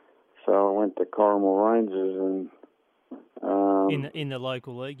so I went to Corrimal Rangers, and in the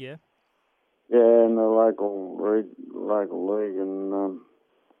local league, yeah. Yeah, in the local league, and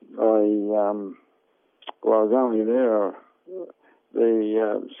I was only there.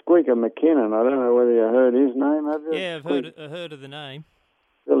 The Squeaker McKinnon, I don't know whether you heard his name, have you? Yeah, I've heard of the name.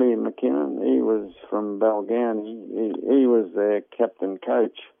 Billy McKinnon, he was from Balgownie. He was their captain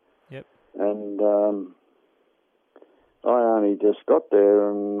coach. Yep. And I only just got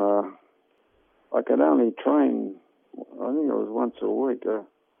there, and I could only train, I think it was once a week. It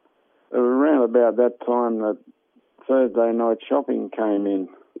was around about that time that Thursday night shopping came in.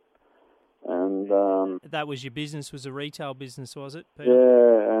 And that was your business, was a retail business, was it, Peter?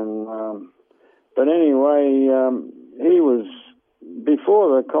 Yeah, and but anyway, he was,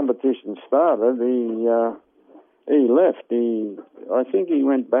 before the competition started, he left. I think he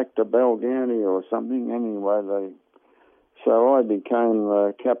went back to Balgownie or something. Anyway, so I became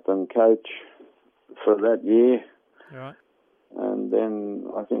the captain coach for that year. Right. And then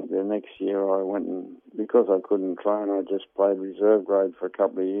I think the next year I went, and because I couldn't train, I just played reserve grade for a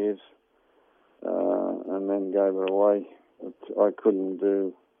couple of years, and then gave it away. I couldn't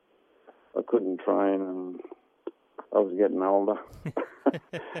train, and I was getting older.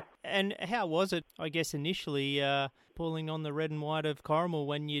 And how was it, I guess, initially pulling on the red and white of Corrimal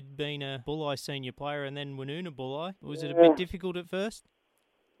when you'd been a Bulli senior player and then Woonona Bulli? Was it a bit difficult at first?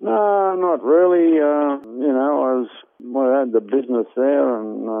 No, not really. I had the business there,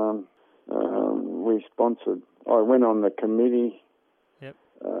 and we sponsored. I went on the committee. Yep.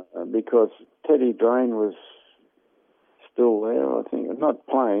 Because Teddy Drain was still there, I think. Not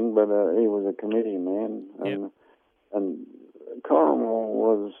playing, but he was a committee man. And Corrimal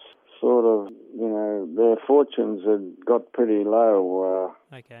was sort of, their fortunes had got pretty low.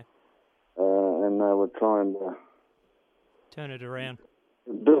 Okay. And they were trying to turn it around.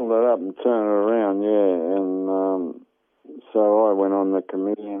 Build it up and turn it around, yeah. And so I went on the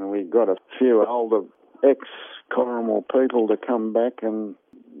committee, and we got a few older ex-Corrimal people to come back, and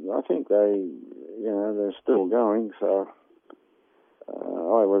I think they're still going. So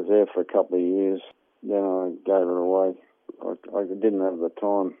I was there for a couple of years. Then I gave it away. I didn't have the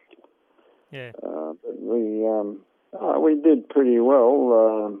time. Yeah. But we did pretty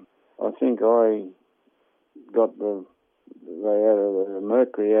well. I think I got the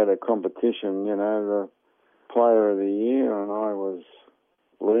Mercury had a competition, the player of the year, and I was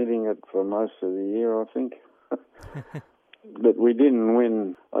leading it for most of the year, I think. But we didn't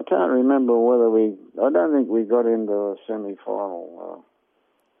win. I can't remember I don't think we got into a semi-final.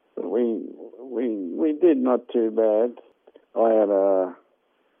 But we did not too bad. I had a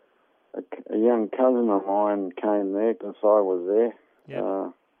young cousin of mine came there because I was there.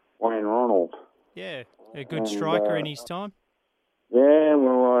 Yep. Wayne Ronald. Yeah, a good striker in his time. Yeah,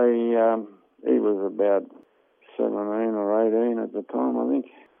 well, he was about 17 or 18 at the time, I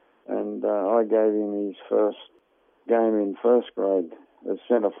think. And I gave him his first game in first grade as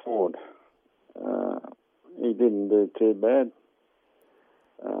centre forward. He didn't do too bad.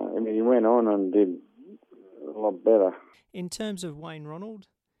 He went on and did a lot better. In terms of Wayne Ronald,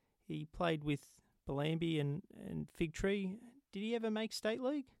 he played with Bellambi and Fig Tree. Did he ever make State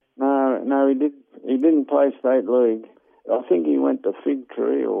League? No, he did. He didn't play State League. I think he went to Fig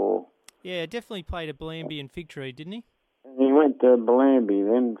Tree or... Yeah, definitely played at Bellambi and Fig Tree, didn't he? He went to Bellambi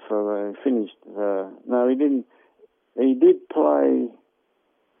then for the finished... no, he didn't. He did play...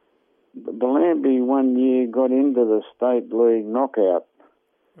 Bellambi one year got into the State League knockout.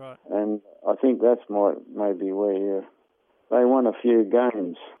 Right. And I think that's maybe where they won a few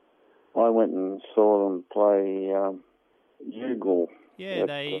games. I went and saw them play Youghal. Yeah,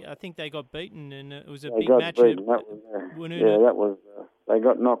 I think they got beaten, and it was a big got match. Beaten. At Woonona. Yeah, that was. They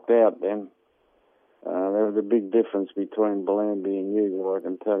got knocked out then. There was a big difference between Bellambi and Youghal, I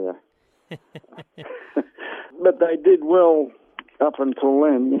can tell you. But they did well up until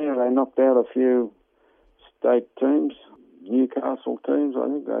then. Yeah, they knocked out a few state teams, Newcastle teams. I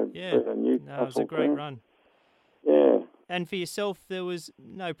think they beat a Newcastle No, it was a great team. run. Yeah. And for yourself, there was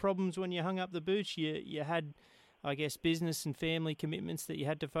no problems when you hung up the boots. You had, I guess, business and family commitments that you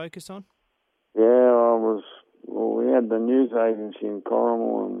had to focus on. Yeah, we had the news agency in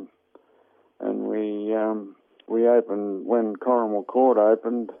Corrimal, and we opened when Corrimal Court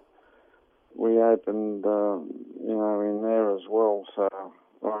opened. We opened, in there as well. So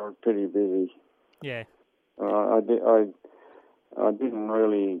I was pretty busy. Yeah. I didn't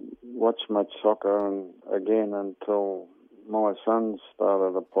really watch much soccer until my sons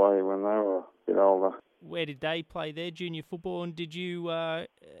started to play when they were a bit older. Where did they play their junior football, and did you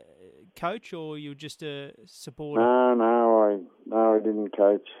coach, or you were just a supporter? No, I didn't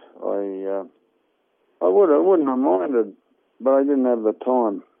coach. I wouldn't have minded, but I didn't have the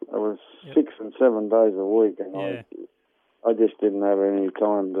time. It was 6 and 7 days a week, and I just didn't have any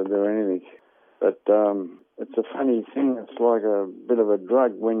time to do anything. But it's a funny thing. It's like a bit of a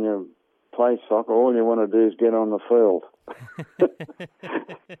drug when you play soccer. All you want to do is get on the field.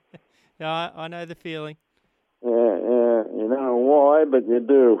 Yeah, I know the feeling. Yeah, you don't know why, but you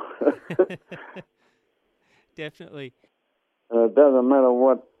do. Definitely. It doesn't matter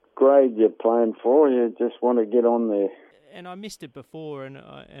what grade you're playing for, you just want to get on there. And I missed it before, and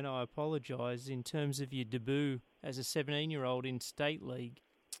I apologise, in terms of your debut as a 17-year-old in State League.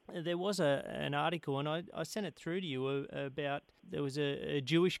 There was an article, and I sent it through to you, about there was a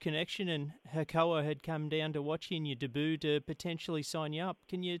Jewish connection, and Hakoah had come down to watch you in your debut to potentially sign you up.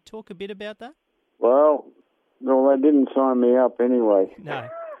 Can you talk a bit about that? Well, they didn't sign me up anyway. No.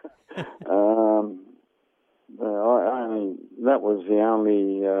 That was the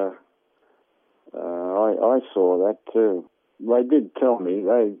only. I saw that too. They did tell me.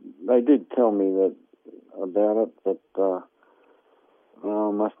 They did tell me that about it, but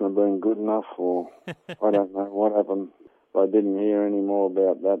mustn't have been good enough, or I don't know what happened. I didn't hear any more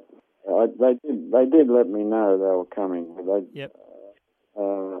about that. They did let me know they were coming, but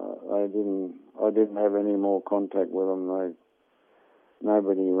I didn't have any more contact with them.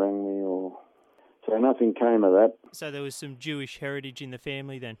 Nobody rang me, so nothing came of that. So there was some Jewish heritage in the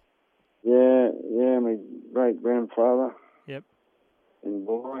family then? Yeah, my great-grandfather. Yep. In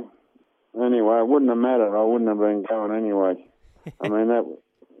Bulli. Anyway, it wouldn't have mattered. I wouldn't have been going anyway. I mean, that,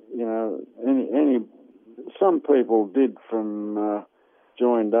 some people did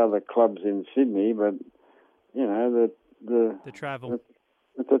joined other clubs in Sydney, but, the travel.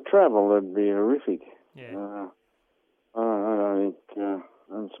 The travel would be horrific. Yeah. I don't think,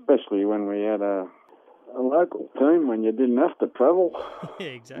 and especially when we had a local team, when you didn't have to travel. Yeah,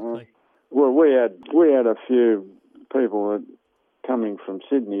 exactly. Well, we had a few people that coming from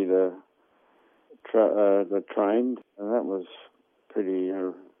Sydney that trained, and that was pretty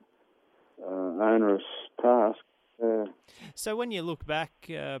onerous task. So when you look back,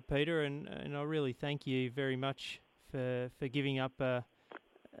 Peter, and I really thank you very much for giving up a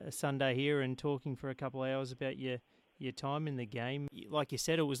Sunday here and talking for a couple of hours about your time in the game. Like you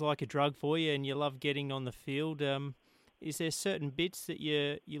said, it was like a drug for you, and you love getting on the field. Is there certain bits that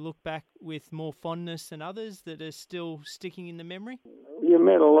you look back with more fondness than others that are still sticking in the memory? You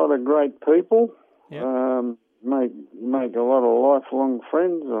met a lot of great people. Yep. Make a lot of lifelong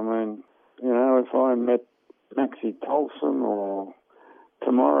friends. I mean, if I met Maxie Tolson or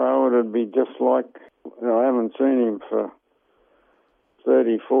tomorrow, it'd be just like, I haven't seen him for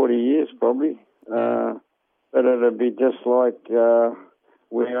 30, 40 years probably. But it'd be just like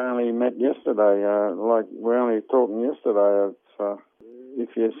we only met yesterday, like we're only talking yesterday.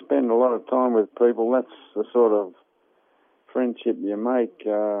 If you spend a lot of time with people, that's the sort of friendship you make.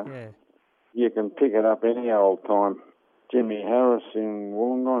 You can pick it up any old time. Jimmy Harris in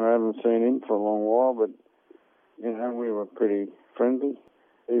Wollongong, I haven't seen him for a long while, but, we were pretty friendly.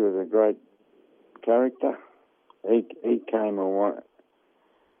 He was a great character. He came away.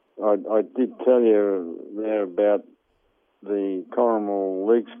 I did tell you there about the Corrimal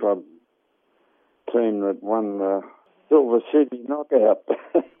Leagues Club team that won the Silver City knockout.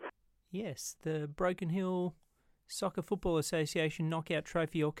 Yes, the Broken Hill Soccer Football Association Knockout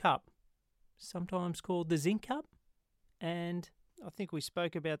Trophy or Cup, sometimes called the Zinc Cup. And I think we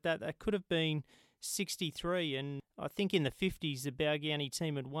spoke about that. That could have been 63, and I think in the 50s the Balgownie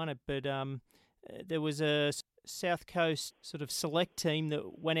team had won it, but there was a South Coast sort of select team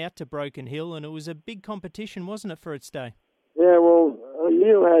that went out to Broken Hill, and it was a big competition, wasn't it, for its day? Yeah, well,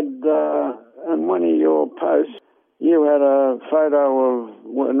 you had, in one of your posts, you had a photo of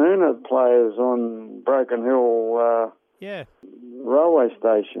Woonona players on Broken Hill Yeah. railway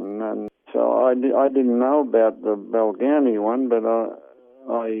station, and so I didn't know about the Balgownie one, but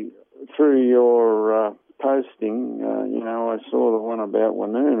I through your posting, I saw the one about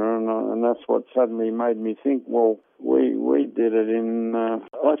Woonona, and that's what suddenly made me think, well, we did it in,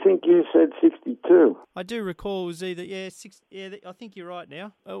 I think you said 62. I do recall it was either, I think you're right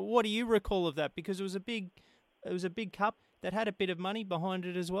now. What do you recall of that? Because it was a big cup that had a bit of money behind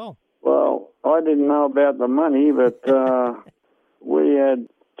it as well. Well, I didn't know about the money, but we had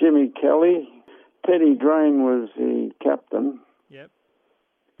Jimmy Kelly. Teddy Drain was the captain. Yep.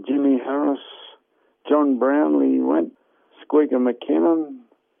 Jimmy Harris, John Brownlee went, Squeaker McKinnon,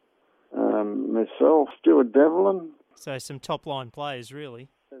 myself, Stuart Devlin. So some top-line players, really.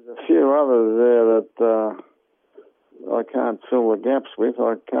 There's a few others there that I can't fill the gaps with.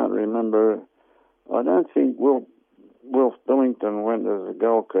 I can't remember. I don't think Will Billington went as a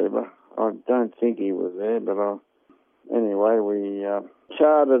goalkeeper. I don't think he was there, but anyway, we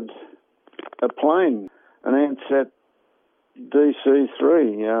chartered a plane, an Ansett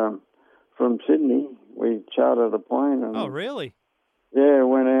DC-3 from Sydney. We chartered a plane. And, oh, really? Yeah,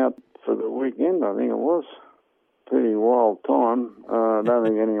 went out for the weekend, I think it was. Pretty wild time. I don't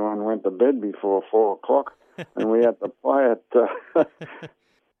think anyone went to bed before 4 o'clock, and we had to play it.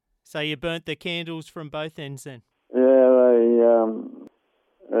 So you burnt the candles from both ends then? Yeah,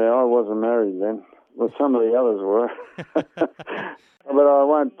 I wasn't married then. Well, some of the others were. But I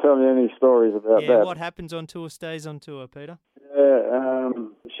won't tell you any stories about that. Yeah, what happens on tour stays on tour, Peter. Yeah,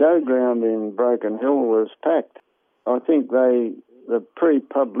 showground in Broken Hill was packed. I think the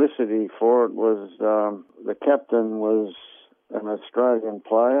pre-publicity for it was the captain was an Australian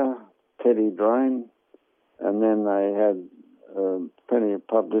player, Teddy Drain, and then they had plenty of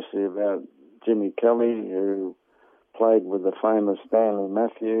publicity about Jimmy Kelly, who played with the famous Stanley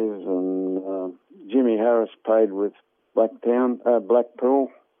Matthews, and Jimmy Harris played with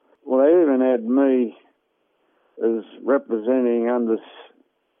Blackpool. Well, they even had me as representing under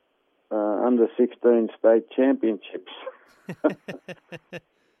 16 state championships.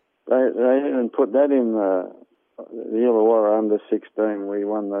 They even put that in the Illawarra under 16. We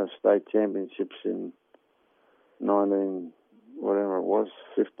won those state championships in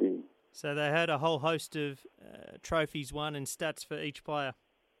 50. So they had a whole host of trophies won and stats for each player.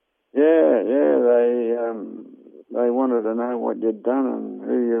 Yeah, they wanted to know what you'd done and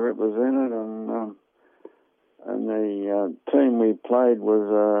who you represented, and the team we played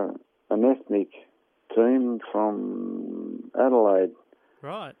was an ethnic team from Adelaide.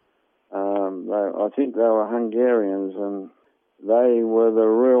 Right. I think they were Hungarians, and they were the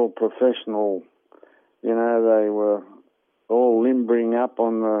real professional. They were all limbering up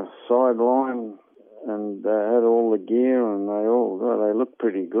on the sideline, and they had all the gear, and they looked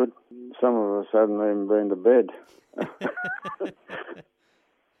pretty good. Some of us hadn't even been to bed.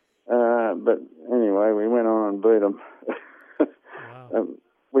 But anyway, we went on and beat them. Wow.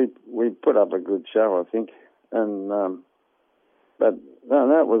 We put up a good show, I think, and but no,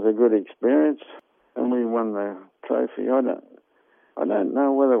 that was a good experience, and we won the trophy. I don't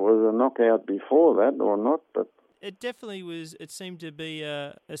know whether it was a knockout before that or not, but it definitely was. It seemed to be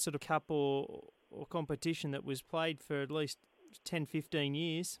a sort of cup or competition that was played for at least 10, 15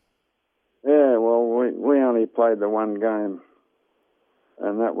 years. Yeah, well, we only played the one game,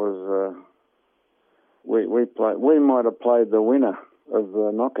 and that was we played. We might have played the winner of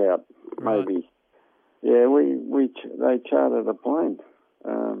the knockout, maybe. Right. Yeah, they chartered a plane.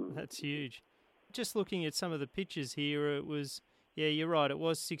 That's huge. Just looking at some of the pictures here, it was, yeah, you're right, it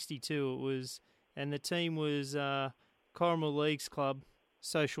was 62. It was, and the team was Corrimal Leagues Club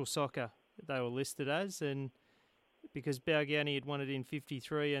Social Soccer, they were listed as, and because Balgownie had won it in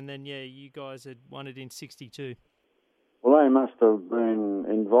 53, and then, yeah, you guys had won it in 62. Well, they must have been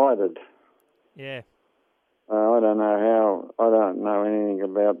invited. Yeah. I don't know anything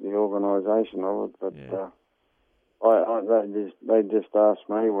about the organisation of it, but yeah. They just asked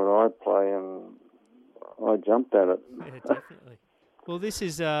me would I play, and I jumped at it. Yeah, definitely. Well, this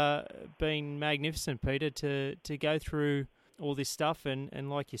has been magnificent, Peter, to go through all this stuff, and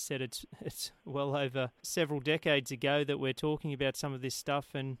like you said, it's well over several decades ago that we're talking about some of this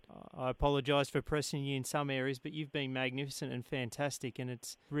stuff, and I apologise for pressing you in some areas, but you've been magnificent and fantastic, and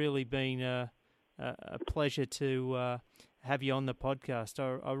it's really been a pleasure to have you on the podcast.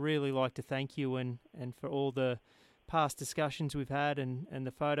 I really like to thank you and for all the past discussions we've had and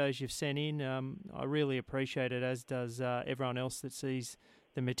the photos you've sent in. I really appreciate it, as does everyone else that sees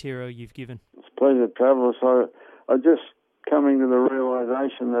the material you've given. It's a pleasure, Travis. I just coming to the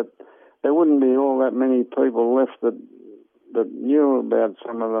realisation that there wouldn't be all that many people left that knew about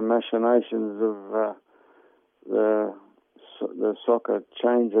some of the machinations of the soccer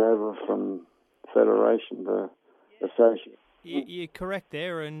changeover from federation to association. You're correct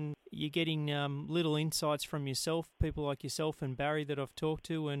there, and you're getting little insights from yourself, people like yourself and Barry that I've talked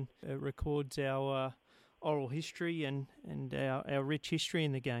to, and it records our oral history and our rich history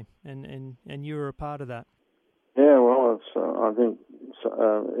in the game, and you were a part of that. Yeah, well, I think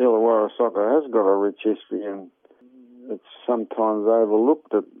Illawarra soccer has got a rich history, and it's sometimes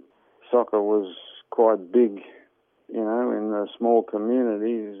overlooked that soccer was quite big, in the small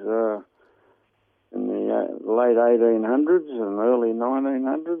communities in the late 1800s and early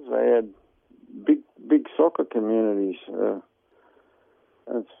 1900s. They had big soccer communities.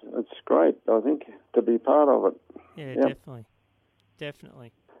 It's great, I think, to be part of it. Yeah, yep.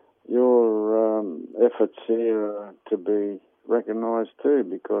 Definitely. Your efforts here are to be recognised too,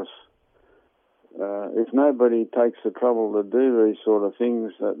 because if nobody takes the trouble to do these sort of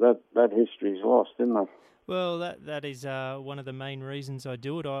things, that history's lost, isn't it? Well, that is one of the main reasons I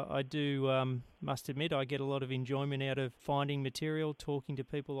do it. I do, must admit, I get a lot of enjoyment out of finding material, talking to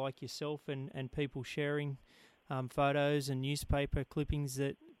people like yourself and people sharing photos and newspaper clippings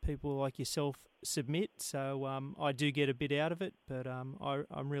that people like yourself submit. So I do get a bit out of it, but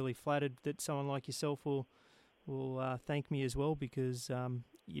I'm really flattered that someone like yourself will thank me as well, because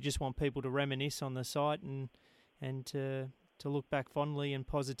you just want people to reminisce on the site and to look back fondly and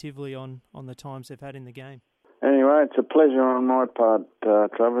positively on the times they've had in the game. Anyway, it's a pleasure on my part,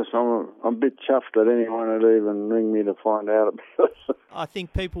 Travis. I'm a bit chuffed that anyone would even ring me to find out about it. I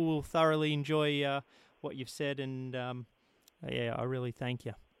think people will thoroughly enjoy what you've said, and I really thank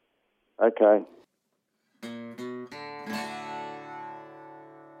you. Okay.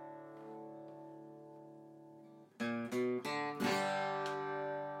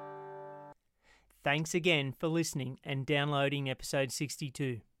 Thanks again for listening and downloading episode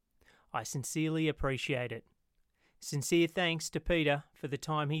 62. I sincerely appreciate it. Sincere thanks to Peter for the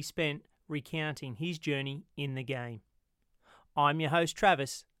time he spent recounting his journey in the game. I'm your host,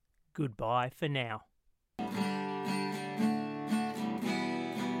 Travis. Goodbye for now.